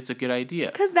think that it's a good idea.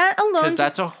 Because that alone Because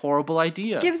that's a horrible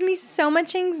idea. Gives me so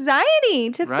much anxiety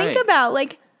to think about.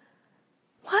 Like,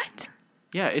 what?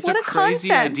 Yeah, it's a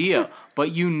crazy idea.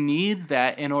 But you need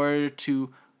that in order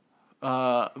to...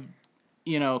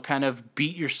 kind of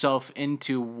beat yourself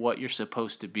into what you're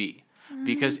supposed to be.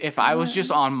 Because if I was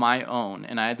just on my own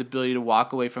and I had the ability to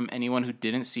walk away from anyone who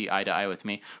didn't see eye to eye with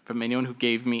me, from anyone who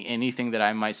gave me anything that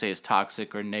I might say is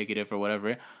toxic or negative or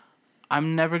whatever,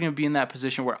 I'm never going to be in that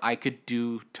position where I could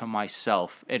do to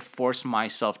myself and force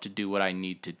myself to do what I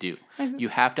need to do. Mm-hmm. You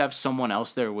have to have someone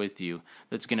else there with you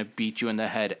that's going to beat you in the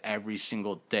head every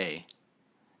single day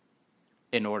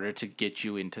in order to get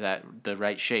you into the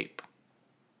right shape.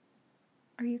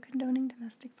 Are you condoning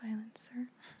domestic violence, sir?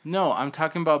 No, I'm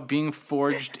talking about being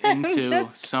forged into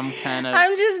some kind of...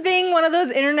 I'm just being one of those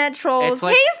internet trolls.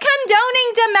 Like, he's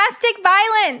condoning domestic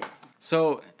violence!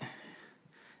 So,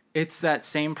 it's that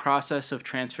same process of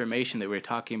transformation that we were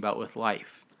talking about with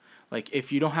life. Like,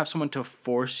 if you don't have someone to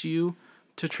force you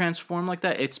to transform like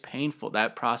that, it's painful.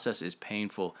 That process is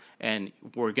painful. And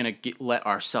we're going to let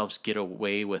ourselves get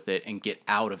away with it and get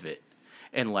out of it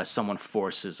unless someone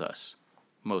forces us.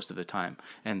 Most of the time.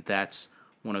 And that's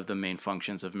one of the main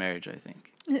functions of marriage, I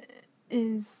think.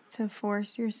 Is to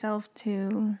force yourself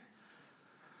to...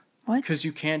 What? Because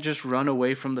you can't just run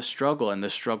away from the struggle, and the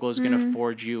struggle is going to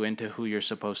forge you into who you're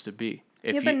supposed to be.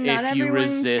 If you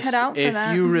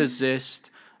resist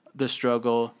the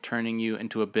struggle turning you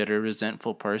into a bitter,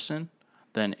 resentful person,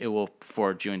 then it will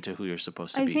forge you into who you're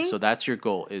supposed to be. So that's your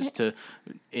goal, is to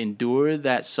endure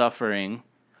that suffering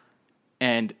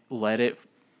and let it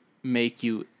make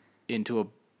you into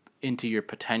your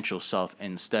potential self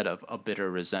instead of a bitter,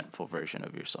 resentful version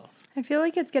of yourself. I feel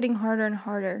like it's getting harder and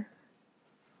harder.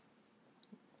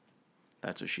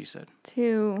 That's what she said.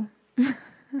 To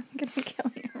I'm gonna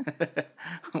kill you.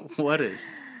 What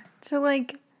is? To,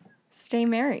 like, stay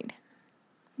married.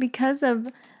 Because of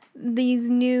these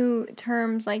new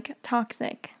terms like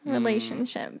toxic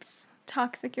relationships.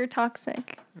 Toxic, you're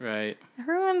toxic. Right.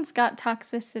 Everyone's got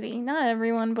toxicity. Not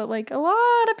everyone, but, like, a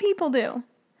lot of people do.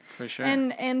 For sure.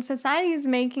 And society is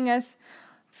making us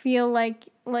feel like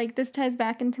this ties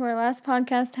back into our last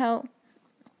podcast, how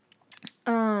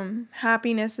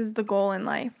happiness is the goal in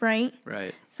life, right?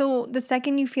 Right. So the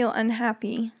second you feel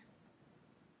unhappy,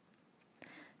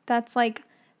 that's like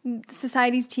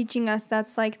society's teaching us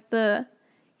that's like the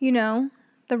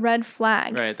red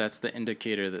flag. Right, that's the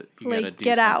indicator that you like, gotta do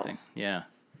get something. Out. Yeah.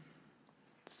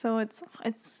 So it's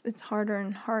harder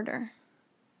and harder.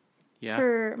 Yeah.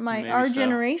 For our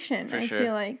generation, I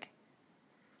feel like.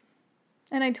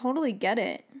 And I totally get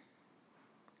it.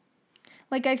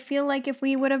 Like, I feel like if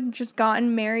we would have just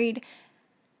gotten married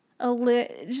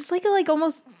just like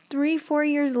almost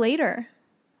 3-4 years later,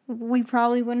 we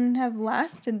probably wouldn't have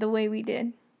lasted the way we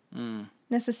did.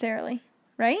 Necessarily,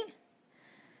 right?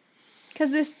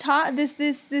 Because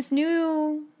this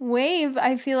new wave,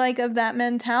 I feel like, of that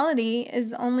mentality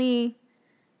is only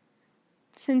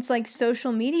since, like,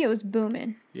 social media was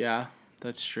booming. Yeah,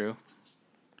 that's true.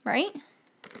 Right?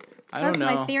 I don't know.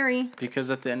 That's my theory. Because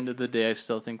at the end of the day, I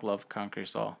still think love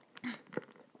conquers all.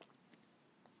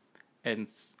 And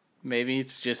maybe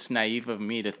it's just naive of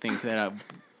me to think that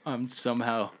I'm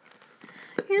somehow...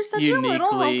 You're such a little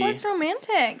hopeless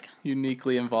romantic.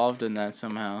 Uniquely involved in that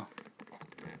somehow.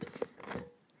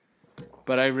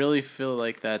 But I really feel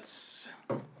like it's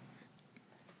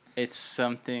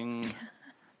something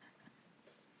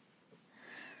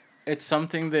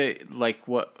that, like,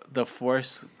 what the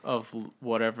force of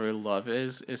whatever love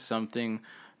is something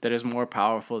that is more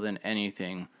powerful than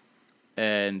anything,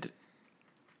 and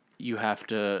you have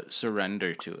to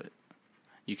surrender to it.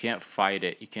 You can't fight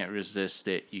it. You can't resist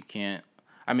it. You can't.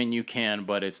 I mean, you can,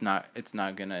 but it's not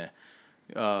gonna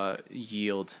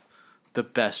yield the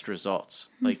best results.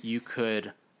 Like, you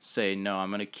could say, no,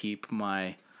 I'm gonna keep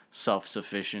my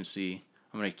self-sufficiency.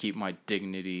 I'm gonna keep my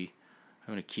dignity.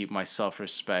 I'm gonna keep my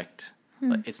self-respect.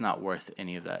 But it's not worth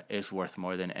any of that. It's worth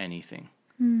more than anything.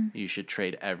 You should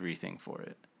trade everything for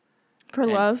it. For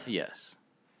love? Yes.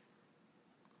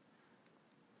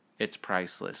 It's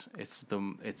priceless. It's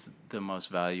the most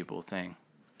valuable thing.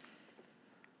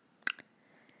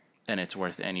 And it's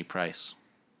worth any price.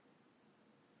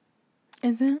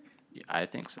 Is it? Yeah, I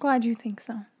think so. Glad you think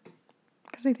so.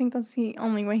 Because I think that's the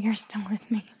only way you're still with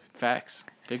me. Facts.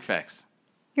 Big facts.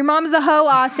 Your mom's a hoe,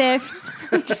 Asef.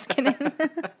 I'm just kidding.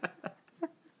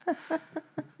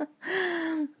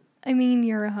 I mean,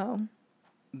 you're a hoe.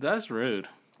 That's rude.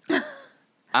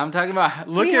 I'm talking about...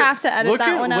 We have to edit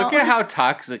that one out. Look at how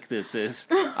toxic this is.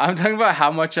 I'm talking about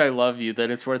how much I love you, that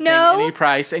it's worth paying any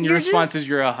price, and your response is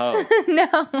you're a hoe.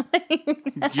 No.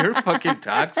 You're fucking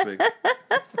toxic.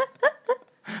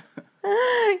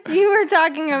 You were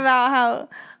talking about how,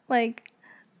 like,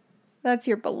 that's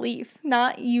your belief,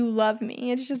 not you love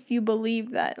me. It's just you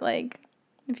believe that, like,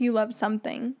 if you love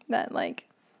something, that, like,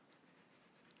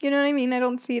 you know what I mean? I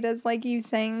don't see it as, like, you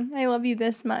saying, I love you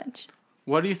this much.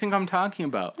 What do you think I'm talking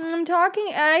about?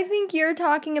 I think you're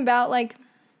talking about, like,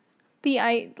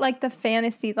 the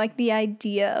fantasy, like, the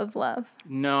idea of love.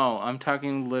 No, I'm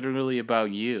talking literally about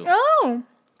you. Oh.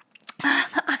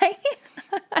 I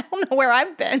don't know where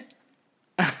I've been.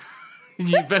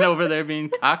 You've been over there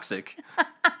being toxic.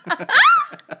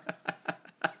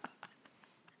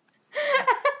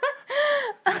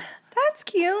 That's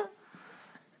cute.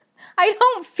 I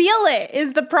don't feel it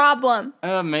is the problem.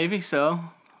 Maybe so.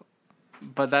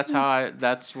 But that's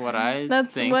what I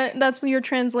think. That's what your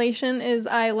translation is.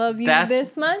 I love you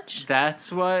this much.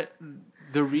 That's what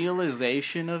the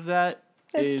realization of that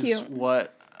is cute.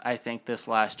 What I think this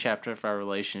last chapter of our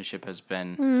relationship has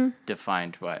been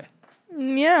defined by.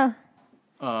 Yeah.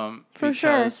 For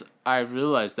sure. Because I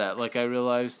realized that. Like, I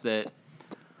realized that.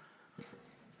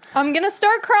 I'm gonna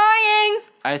start crying.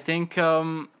 I think,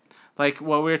 like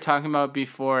what we were talking about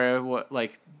before,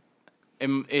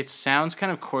 it sounds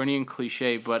kind of corny and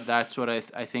cliche, but that's what I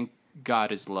think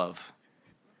God is love.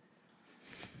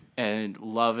 And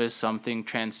love is something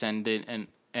transcendent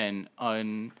and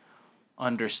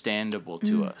understandable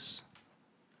to us.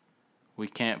 We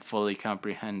can't fully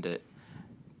comprehend it,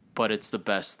 but it's the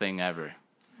best thing ever.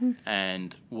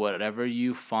 And whatever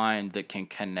you find that can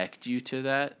connect you to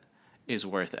that is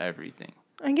worth everything.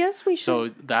 I guess we should. So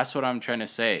that's what I'm trying to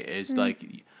say is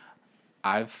like,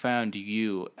 I've found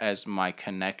you as my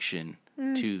connection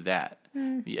to that.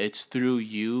 It's through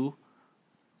you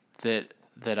that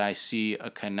I see a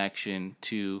connection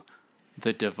to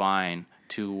the divine,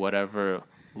 to whatever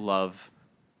love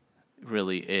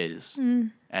really is.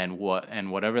 And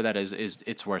whatever that is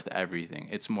it's worth everything.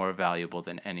 It's more valuable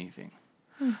than anything.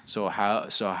 So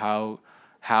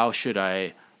how should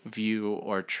I view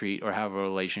or treat or have a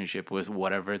relationship with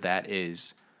whatever that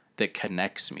is that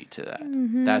connects me to that?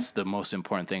 That's the most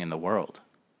important thing in the world.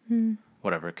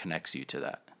 Whatever connects you to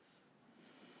that.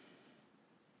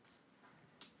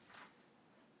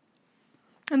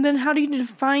 And then how do you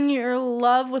define your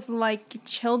love with, like,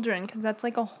 children? Because that's,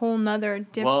 like, a whole nother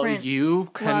different Well, you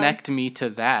connect love. me to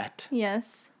that.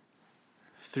 Yes.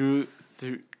 Through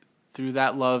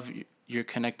that love, you're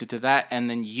connected to that. And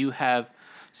then you have...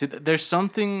 See, there's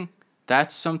something...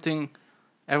 That's something...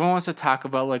 Everyone wants to talk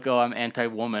about, like, oh, I'm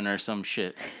anti-woman or some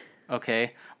shit.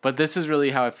 Okay? But this is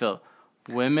really how I feel.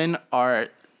 Women are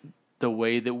the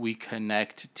way that we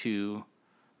connect to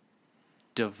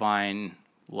divine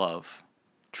love.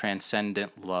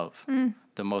 Transcendent love.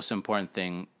 The most important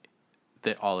thing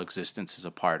that all existence is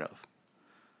a part of.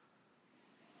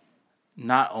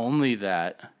 Not only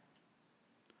that,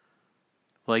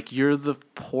 like, you're the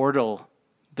portal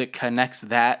that connects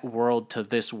that world to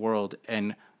this world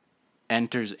and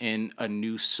enters in a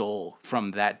new soul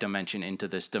from that dimension into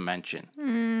this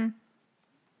dimension.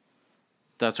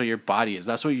 That's what your body is.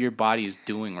 That's what your body is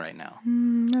doing right now.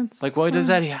 That's like, what does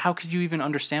that... How could you even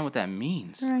understand what that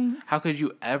means? Right. How could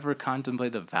you ever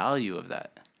contemplate the value of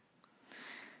that?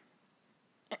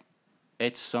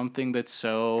 It's something that's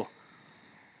so...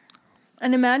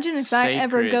 And imagine if that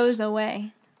ever sacred. goes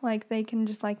away. Like, they can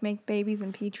just, like, make babies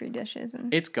in petri dishes.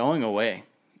 And It's going away.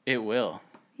 It will.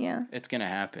 yeah. It's going to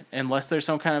happen. Unless there's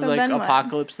some kind of, So like, then what?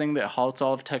 apocalypse thing that halts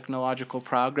all of technological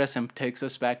progress and takes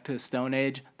us back to the Stone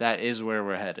Age, that is where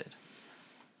we're headed.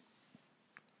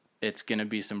 It's going to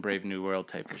be some Brave New World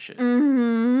type of shit.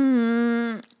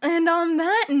 And on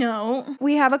that note,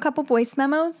 we have a couple voice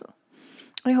memos.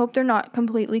 I hope they're not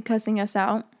completely cussing us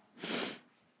out.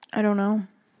 I don't know.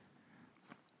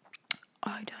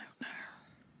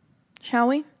 Shall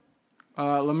we?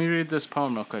 Let me read this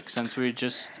poem real quick, since we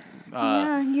just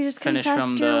You just finished confessed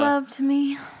from your the... love to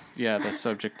me. Yeah, the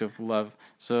subject of love.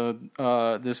 So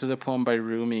this is a poem by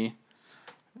Rumi.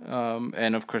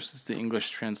 And of course it's the English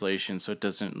translation, so it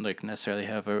doesn't, like, necessarily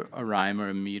have a rhyme or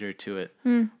a meter to it.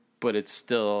 But it's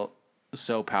still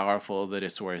so powerful that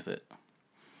it's worth it.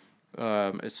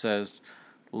 It says,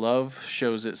 "Love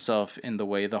shows itself in the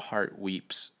way the heart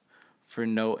weeps, for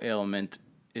no ailment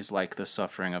is like the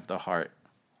suffering of the heart,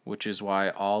 which is why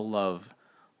all love,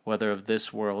 whether of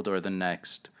this world or the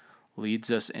next,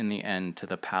 leads us in the end to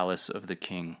the palace of the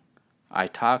king. I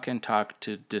talk and talk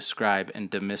to describe and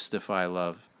demystify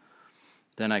love.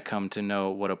 Then I come to know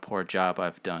what a poor job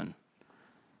I've done.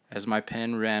 As my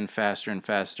pen ran faster and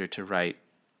faster to write,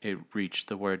 it reached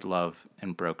the word love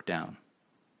and broke down."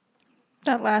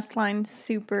 That last line's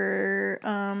super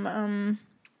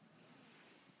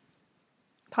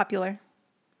popular.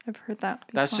 I've heard that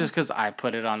before. That's just because I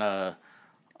put it on a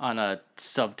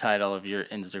subtitle of your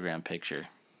Instagram picture.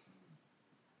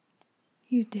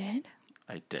 You did?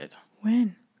 I did.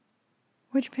 When?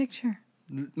 Which picture?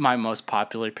 My most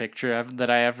popular picture that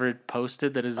I ever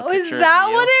posted. That is a picture. Is that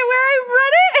of you. where I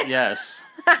read it? Yes.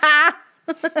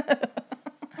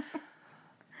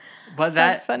 But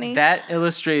That's funny. That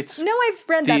illustrates. No, I've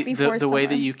read that before. The way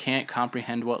that you can't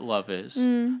comprehend what love is,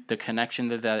 the connection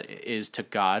that is to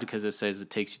God, because it says it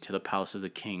takes you to the palace of the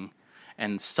king,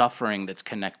 and suffering that's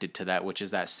connected to that, which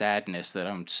is that sadness that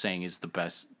I'm saying is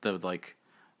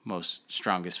most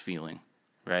strongest feeling,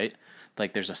 right?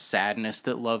 Like, there's a sadness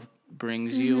that love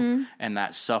brings you, and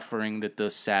that suffering that the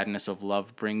sadness of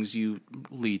love brings you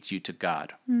leads you to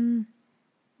God.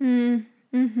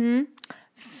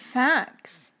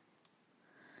 Facts.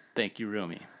 Thank you,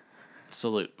 Rumi.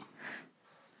 Salute.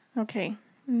 Okay,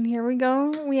 and here we go.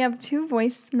 We have 2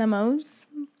 voice memos.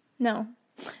 No,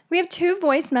 we have 2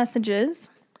 voice messages.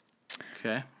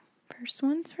 Okay. First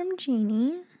one's from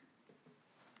Jeannie.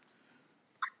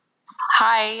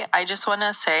 Hi, I just want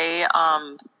to say,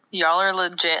 y'all are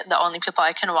legit the only people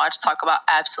I can watch talk about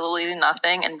absolutely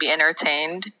nothing and be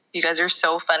entertained. You guys are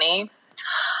so funny.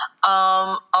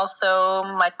 Also,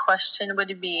 my question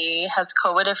would be, has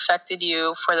COVID affected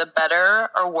you for the better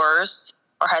or worse,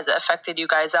 or has it affected you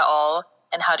guys at all?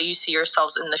 And how do you see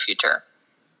yourselves in the future?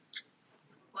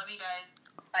 Love you guys.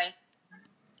 Bye.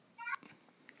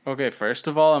 Okay, first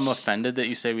of all, I'm offended that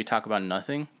you say we talk about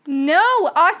nothing.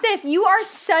 No, Asef, you are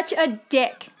such a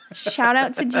dick. Shout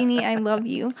out to Jeannie. I love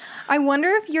you. I wonder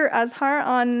if you're Azhar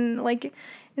on, like,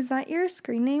 is that your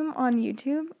screen name on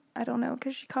YouTube? I don't know,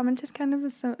 because she commented kind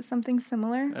of something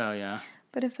similar. Oh, yeah.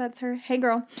 But if that's her, hey,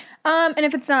 girl. And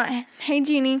if it's not, hey,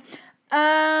 Jeannie.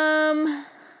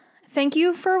 If thank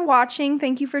you for watching.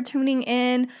 Thank you for tuning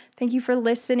in. Thank you for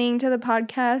listening to the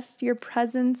podcast. Your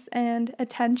presence and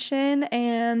attention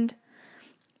and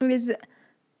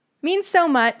means so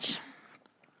much.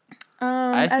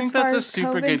 I think that's a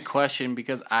super good question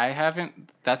because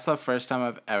that's the first time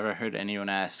I've ever heard anyone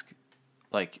ask,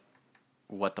 like,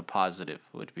 what the positive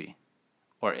would be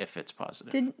or if it's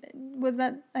positive.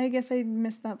 I guess I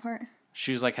missed that part.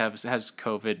 She was like, has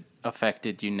COVID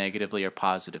affected you negatively or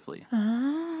positively?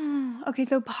 Oh, okay.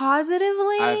 So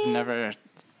positively? I've never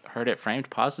heard it framed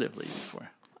positively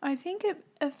before. I think it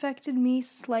affected me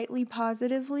slightly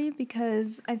positively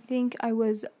because I think I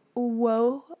was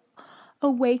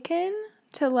awaken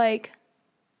to like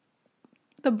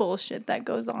the bullshit that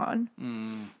goes on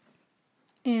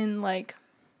in like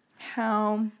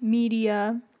how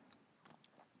media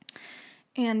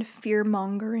and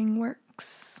fear-mongering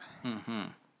works. Mm-hmm.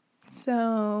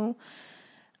 So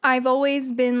I've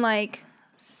always been like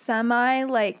semi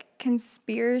like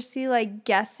conspiracy like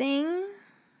guessing,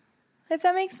 if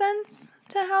that makes sense,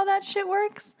 to how that shit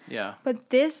works. Yeah. But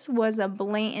this was a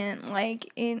blatant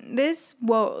like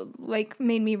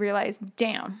made me realize,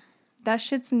 damn, that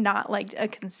shit's not like a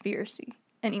conspiracy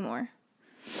anymore.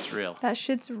 It's real. That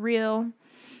shit's real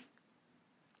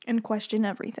and question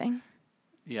everything.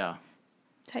 Yeah.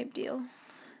 Type deal.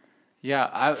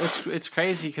 Yeah, it's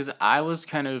crazy because I was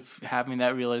kind of having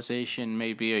that realization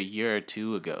maybe a year or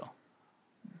two ago,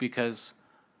 because,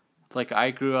 like,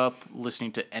 I grew up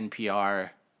listening to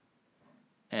NPR,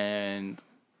 and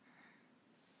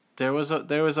there was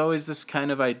always this kind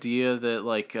of idea that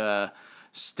like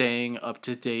staying up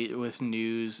to date with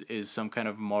news is some kind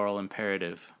of moral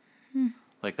imperative.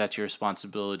 Like that's your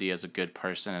responsibility as a good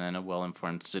person and a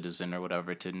well-informed citizen or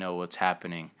whatever to know what's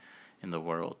happening in the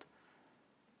world.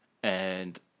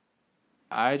 And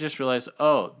I just realized,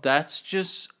 oh, that's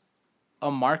just a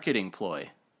marketing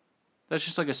ploy. That's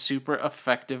just like a super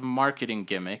effective marketing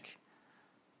gimmick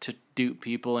to dupe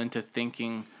people into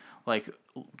thinking like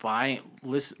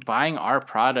buying our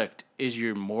product is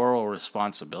your moral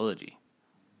responsibility.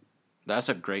 That's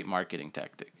a great marketing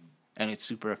tactic, and it's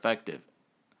super effective.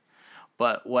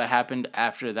 But what happened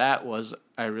after that was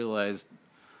I realized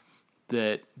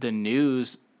that the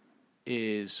news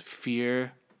is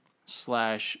fear/outrage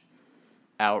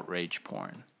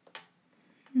porn.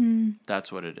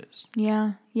 That's what it is.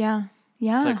 Yeah.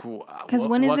 It's like, because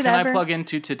when is what it can ever? I plug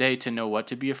into today to know what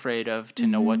to be afraid of, to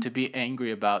know what to be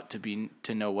angry about, to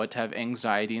know what to have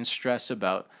anxiety and stress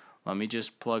about? Let me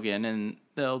just plug in and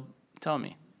they'll tell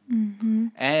me. Mm-hmm.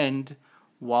 And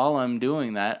while I'm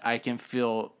doing that, I can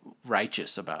feel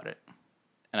righteous about it,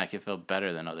 and I can feel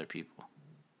better than other people.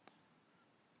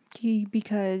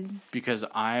 Because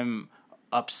I'm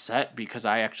upset because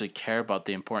I actually care about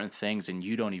the important things, and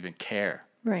you don't even care.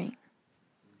 Right.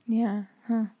 Yeah.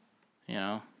 Huh. You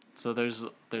know, so there's,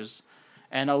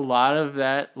 and a lot of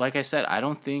that, like I said, I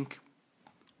don't think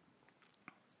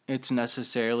it's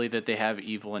necessarily that they have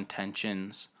evil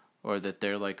intentions or that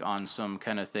they're like on some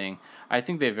kind of thing. I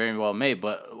think they very well may,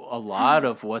 but a lot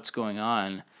of what's going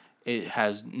on, it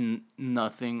has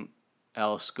nothing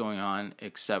else going on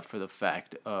except for the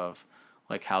fact of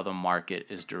like how the market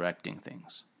is directing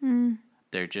things.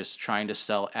 They're just trying to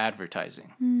sell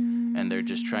advertising. And they're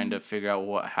just trying to figure out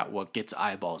what gets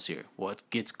eyeballs here, what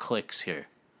gets clicks here.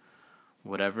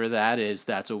 Whatever that is,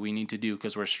 that's what we need to do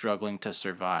because we're struggling to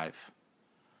survive.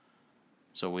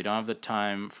 So we don't have the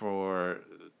time for,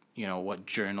 you know, what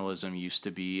journalism used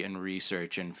to be and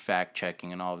research and fact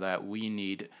checking and all of that. We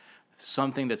need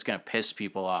something that's going to piss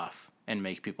people off and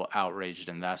make people outraged,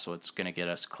 and that's what's going to get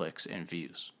us clicks and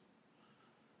views.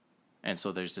 And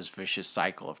so there's this vicious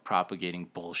cycle of propagating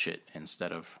bullshit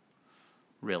instead of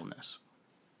realness.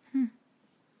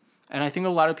 And I think a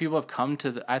lot of people have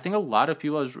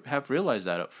have realized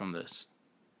that from this.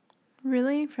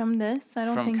 Really? From this? I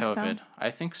don't think so. From COVID. I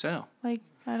think so. Like,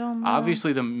 I don't know.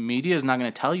 Obviously, the media is not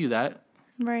going to tell you that.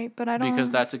 Right, but I don't...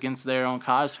 Because that's against their own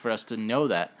cause for us to know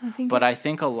that. I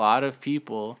think a lot of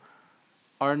people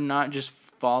are not just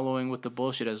following with the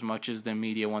bullshit as much as the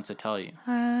media wants to tell you.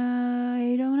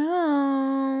 I don't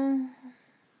know.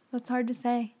 That's hard to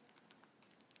say.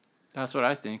 That's what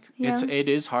I think. Yeah. It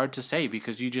is hard to say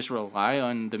because you just rely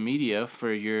on the media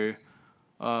for your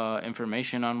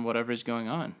information on whatever's going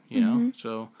on, you know?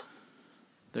 So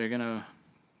they're gonna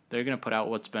put out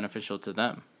what's beneficial to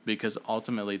them because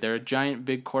ultimately they're a giant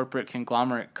big corporate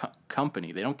conglomerate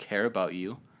company. They don't care about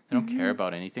you. They don't care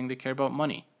about anything. They care about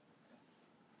money.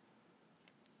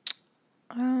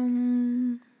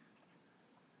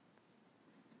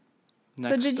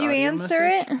 So did you answer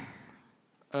it?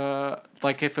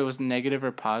 Like if it was negative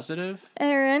or positive?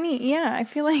 Or I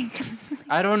feel like...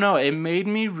 I don't know. It made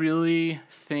me really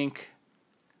think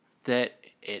that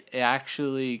it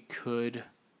actually could...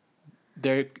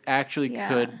 There actually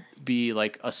could be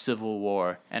like a civil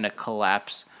war and a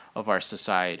collapse of our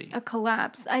society. A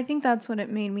collapse. I think that's what it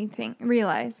made me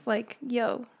realize. Like,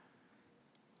 yo...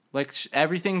 Like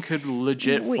everything could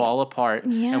legit fall apart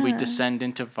and we descend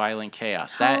into violent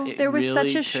chaos. There was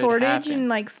such a shortage in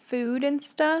like food and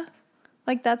stuff.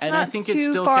 Like that's not too far. And I think it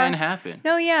still can happen.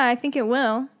 No, yeah, I think it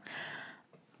will.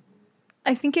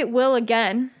 I think it will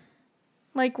again.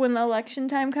 Like when the election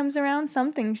time comes around,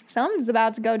 something's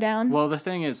about to go down. Well, the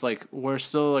thing is, like, we're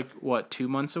still like 2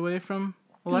 months away from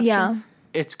election? Yeah.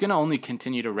 It's gonna only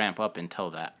continue to ramp up until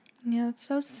that. Yeah, it's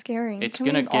so scary. It's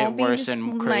going to get worse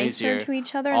and crazier to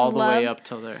each other all the way up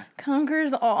till there.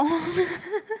 Conquers all.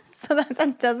 So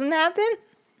that doesn't happen.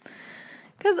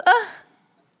 Because,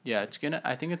 yeah,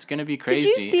 I think it's going to be crazy.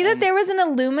 Did you see that there was an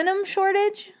aluminum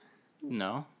shortage?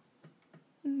 No.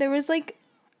 There was like...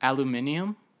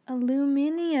 Aluminium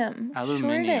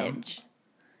shortage.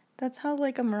 That's how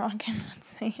like a Moroccan would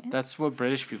say it. That's what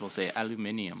British people say,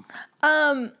 aluminium.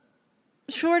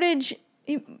 Shortage...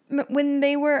 When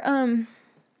they were,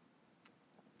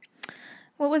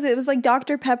 what was it? It was like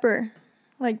Dr. Pepper,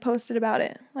 like, posted about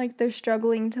it. Like, they're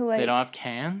struggling to, like... They don't have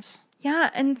cans? Yeah,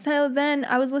 and so then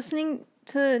I was listening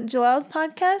to Jalal's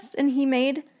podcast, and he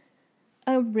made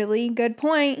a really good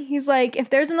point. He's like, if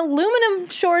there's an aluminum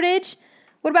shortage,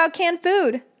 what about canned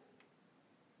food?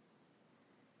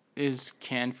 Is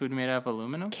canned food made out of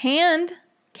aluminum? Cans.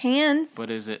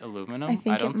 But is it aluminum?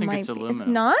 I don't think it's aluminum. It's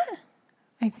not?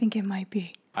 I think it might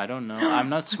be. I don't know. I'm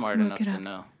not smart enough to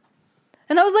know.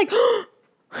 And I was like,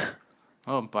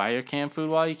 oh, buy your canned food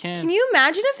while you can. Can you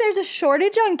imagine if there's a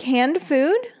shortage on canned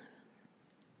food?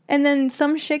 And then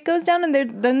some shit goes down and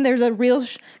then there's a real...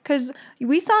 Because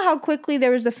we saw how quickly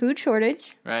there was a food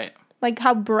shortage. Right. Like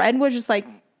how bread was just like...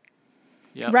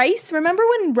 Yep. Rice. Remember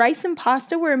when rice and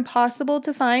pasta were impossible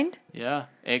to find? Yeah.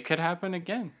 It could happen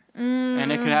again.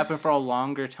 And it could happen for a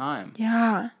longer time.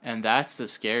 Yeah. And that's the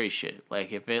scary shit.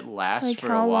 Like if it lasts like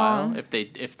for a while, long?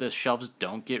 if the shelves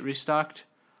don't get restocked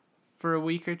for a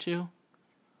week or two,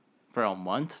 for a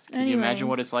month, can you imagine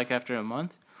what it's like after a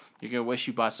month? You're gonna wish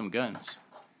you bought some guns.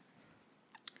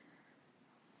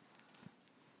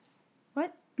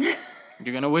 What?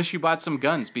 You're gonna wish you bought some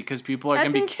guns because people are gonna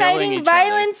be killing each other. That's inciting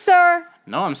violence, sir.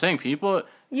 No, I'm saying people.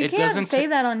 You can't say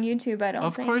that on YouTube. I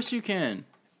don't think. Of course you can.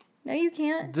 No, you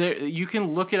can't. You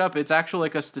can look it up. It's actually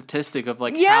like a statistic of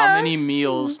like how many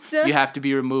meals you have to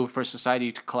be removed for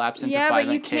society to collapse into violent chaos. Yeah,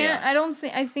 but you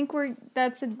can't. I think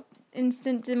that's an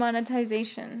instant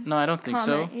demonetization. No, I don't think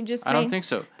so. I don't think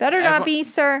so. Better not be,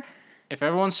 sir. If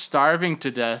everyone's starving to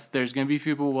death, there's going to be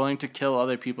people willing to kill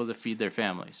other people to feed their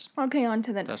families. Okay, on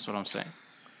to the next. That's what I'm saying.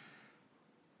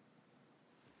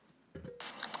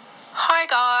 Hi,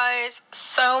 guys.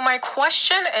 So my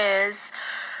question is...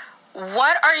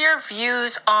 what are your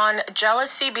views on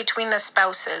jealousy between the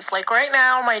spouses? Like right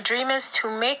now, my dream is to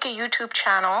make a YouTube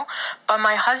channel, but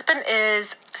my husband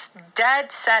is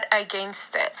dead set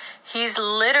against it. He's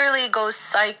literally goes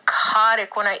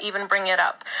psychotic when I even bring it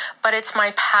up. But it's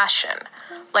my passion.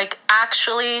 Like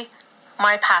actually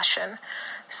my passion.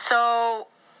 So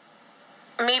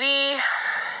maybe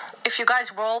if you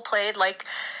guys role played, like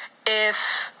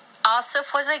if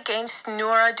Asef was against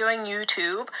Nura doing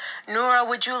YouTube, Nura,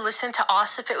 would you listen to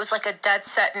Asef if it was like a dead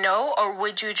set no? Or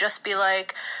would you just be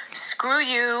like, screw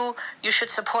you, you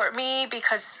should support me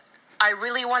because I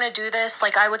really want to do this.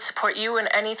 Like I would support you in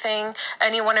anything,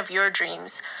 any one of your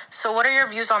dreams. So what are your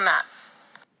views on that?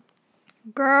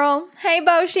 Girl, hey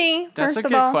Boshi. That's a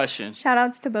good question. Shout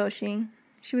outs to Boshi.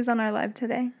 She was on our live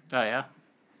today. Oh yeah?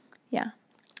 Yeah.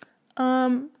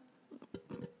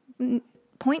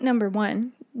 Point number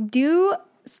 1.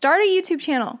 Start a YouTube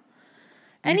channel.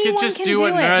 You could just do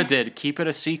what Nura did. Keep it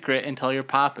a secret until you're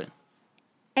popping.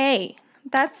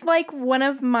 That's like one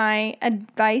of my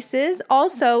advices.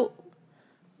 Also,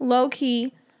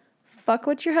 low-key, fuck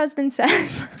what your husband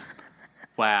says.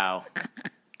 Wow.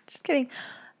 Just kidding.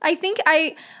 I think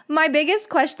my biggest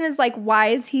question is like, why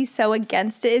is he so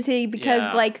against it? Is he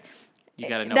because like... You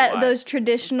gotta know why. Those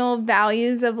traditional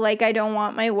values of like I don't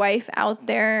want my wife out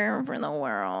there for the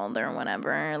world or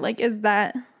whatever. Like, is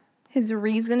that his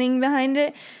reasoning behind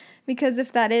it? Because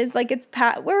if that is like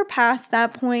we're past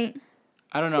that point.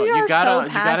 I don't know. You gotta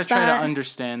try to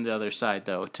understand the other side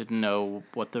though to know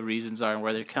what the reasons are and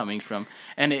where they're coming from.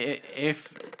 And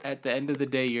if at the end of the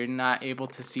day you're not able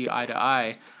to see eye to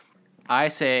eye, I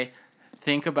say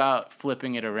think about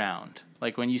flipping it around.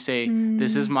 Like when you say,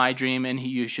 this is my dream and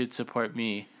you should support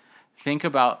me, think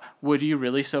about, would you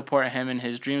really support him in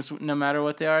his dreams no matter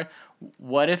what they are?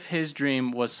 What if his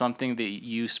dream was something that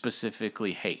you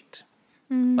specifically hate?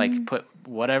 Like, put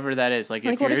whatever that is. Like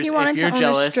if you're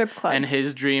jealous and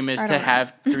his dream is to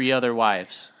have 3 other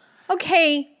wives.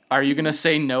 Okay. Are you going to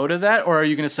say no to that, or are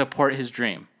you going to support his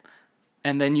dream?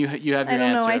 And then you have your answer. I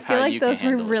don't know. I feel like those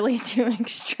were really too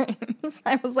extremes.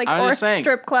 I was like, or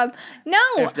strip club. No.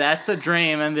 If that's a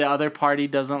dream and the other party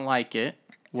doesn't like it,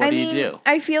 what do you do?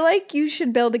 I feel like you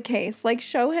should build a case. Like,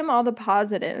 show him all the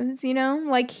positives, you know?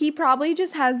 Like, he probably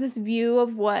just has this view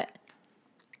of what.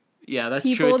 Yeah, that's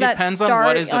true. It depends on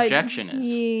what his objection is,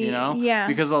 you know? Yeah.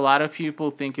 Because a lot of people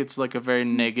think it's like a very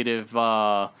negative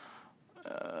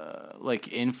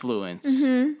like influence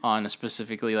on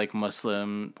specifically like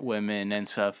Muslim women and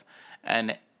stuff.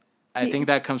 And I think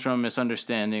that comes from a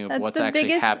misunderstanding of what's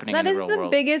actually happening in the real world. That is the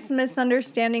biggest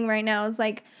misunderstanding right now is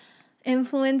like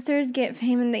influencers get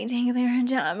fame and they take their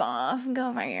job off.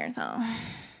 Go for yourself.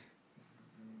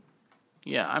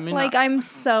 Yeah, I mean... Like, I'm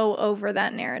so over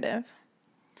that narrative.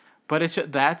 But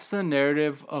that's the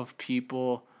narrative of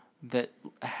people that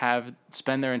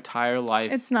spend their entire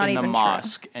life in the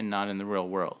mosque and not in the real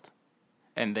world.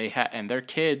 And and their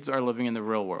kids are living in the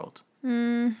real world.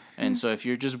 And so if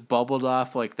you're just bubbled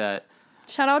off like that,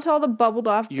 shout out to all the bubbled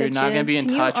off bitches. You're not going to be in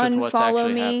touch with what's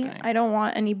actually happening. I don't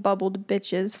want any bubbled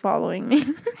bitches following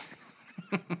me.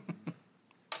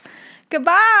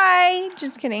 Goodbye.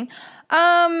 Just kidding.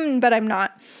 But I'm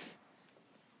not.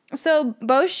 So,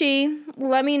 Boshi,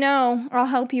 let me know. I'll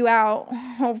help you out.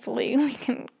 Hopefully, we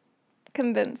can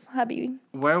convince hubby.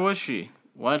 Where was she?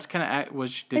 What kind of act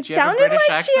was she? Did she have a British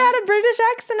accent? It sounded like she had a British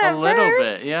accent at first. A little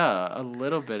bit, yeah. A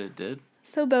little bit it did.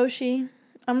 So, Boshi,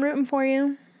 I'm rooting for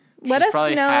you. Let us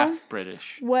probably know half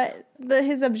British. What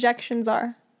his objections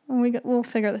are. We'll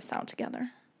figure this out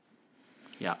together.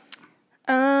 Yeah.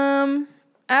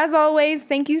 As always,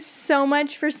 thank you so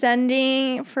much for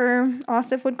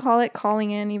Asif would call it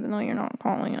calling in, even though you're not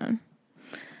calling in.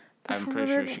 I'm pretty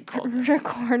sure she called in.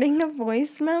 Recording a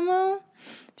voice memo,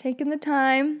 taking the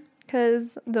time,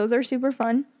 because those are super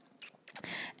fun.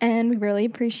 And we really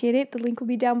appreciate it. The link will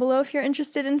be down below if you're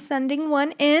interested in sending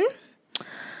one in.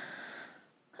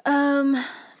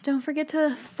 Don't forget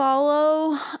to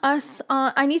follow us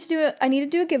on. I need to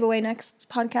do a giveaway next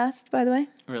podcast, by the way.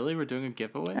 Really? We're doing a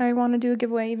giveaway? I want to do a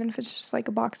giveaway, even if it's just like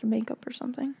a box of makeup or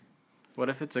something. What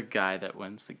if it's a guy that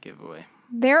wins the giveaway?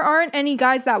 There aren't any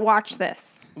guys that watch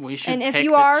this. We should and if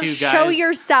you are, show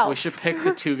yourself. We should pick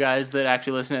the 2 guys that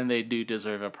actually listen and they do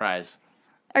deserve a prize.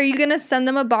 Are you going to send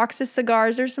them a box of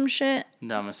cigars or some shit?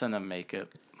 No, I'm going to send them makeup.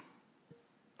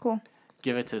 Cool.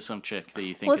 Give it to some chick that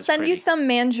you think is is pretty. We'll send you some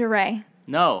lingerie.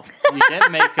 No, you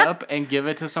get makeup and give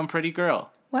it to some pretty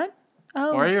girl. What?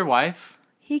 Oh. Or your wife.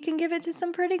 He can give it to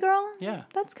some pretty girl? Yeah.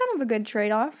 That's kind of a good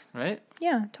trade-off. Right?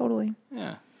 Yeah, totally.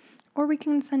 Yeah. Or we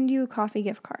can send you a coffee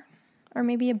gift card. Or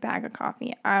maybe a bag of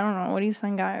coffee. I don't know. What do you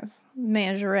send, guys?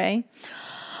 Lingerie.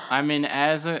 I mean,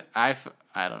 I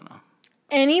don't know.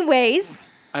 Anyways.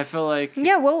 I feel like...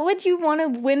 Yeah, what would you want to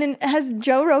win? Has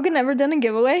Joe Rogan ever done a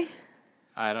giveaway?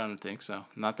 I don't think so.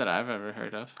 Not that I've ever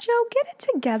heard of. Joe, get it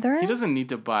together. He doesn't need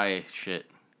to buy shit.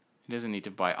 He doesn't need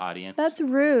to buy audience. That's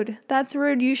rude.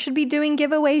 You should be doing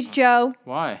giveaways, Joe.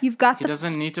 Why? He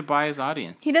doesn't need to buy his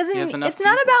audience. He doesn't. It's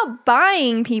not about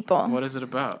buying people. What is it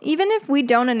about? Even if we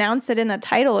don't announce it in a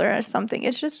title or something,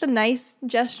 it's just a nice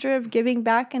gesture of giving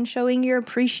back and showing your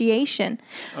appreciation.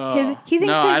 He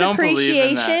thinks his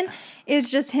appreciation is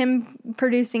just him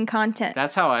producing content.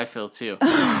 That's how I feel too.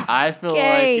 I feel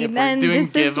like if we're doing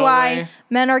this is why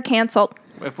men are canceled.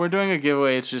 If we're doing a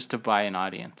giveaway, it's just to buy an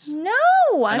audience.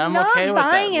 No, I'm not okay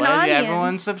buying an audience.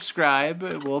 Everyone subscribe.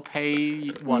 We'll pay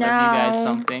one of you guys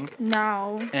something.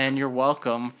 No. And you're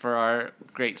welcome for our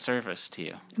great service to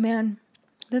you. Man,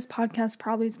 this podcast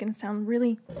probably is going to sound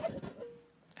really...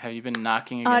 Have you been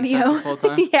knocking against that this whole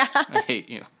time? Yeah. I hate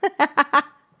you.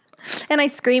 And I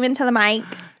scream into the mic.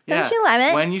 Don't you love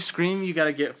it? When you scream, you got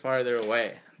to get farther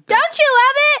away. Don't you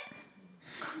love it?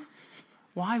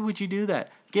 Why would you do that?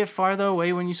 Get farther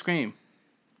away when you scream.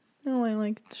 No, I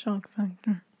like the shock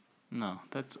factor. No,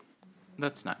 that's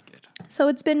not good. So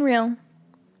it's been real.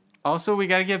 Also, we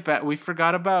got to get back. We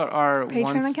forgot about our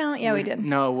Patreon account? Yeah, we did.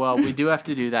 No, well, we do have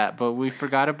to do that, but we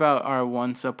forgot about our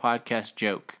once a podcast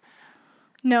joke.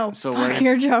 No, so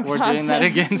your joke's we're awesome. Doing that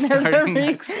again starting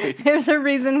next week. There's a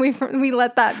reason we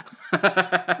let that.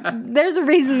 There's a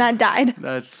reason that died.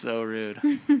 That's so rude.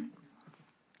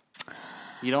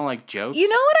 You don't like jokes? You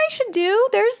know what I should do?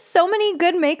 There's so many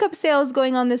good makeup sales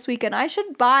going on this weekend. I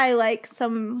should buy like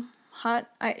some hot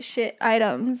shit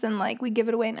items and like we give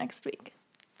it away next week.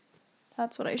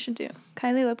 That's what I should do.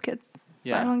 Kylie Lip Kits.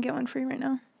 Yeah. Buy one, get one free right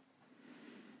now.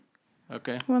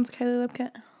 Okay. Who wants Kylie Lip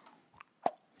Kit?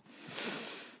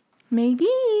 Maybe.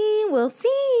 We'll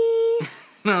see.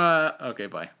 Okay,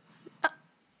 bye.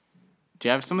 Do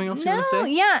you have something else you want to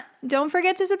say? Yeah. Don't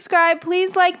forget to subscribe.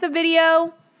 Please like the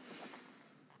video.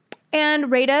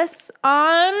 And rate us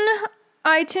on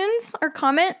iTunes or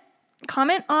comment.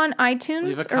 Comment on iTunes.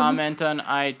 Leave a comment on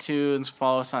iTunes.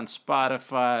 Follow us on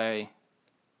Spotify.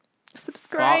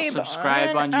 Subscribe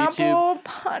on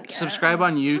YouTube. Subscribe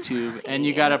on YouTube, and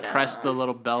you gotta press the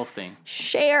little bell thing.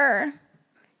 Share,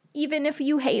 even if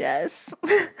you hate us.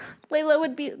 Layla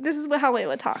would be. This is how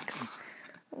Layla talks.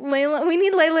 Layla, we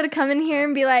need Layla to come in here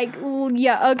and be like,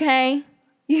 "Yeah, okay,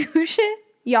 you should,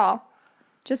 y'all."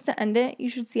 Just to end it, you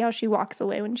should see how she walks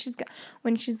away when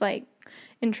she's like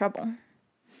in trouble.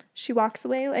 She walks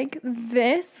away like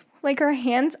this, like her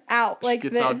hands out, like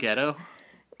Gets this. all ghetto.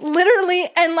 Literally,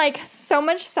 and like so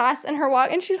much sass in her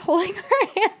walk, and she's holding her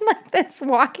hand like this,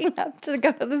 walking up to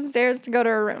go to the stairs to go to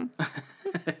her room.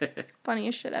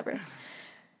 Funniest shit ever.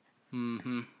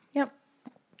 Mm-hmm. Yep.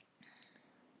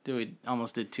 Dude, we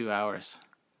almost did 2 hours.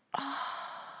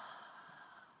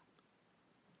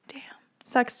 Damn.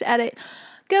 Sucks to edit.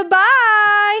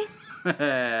 Goodbye.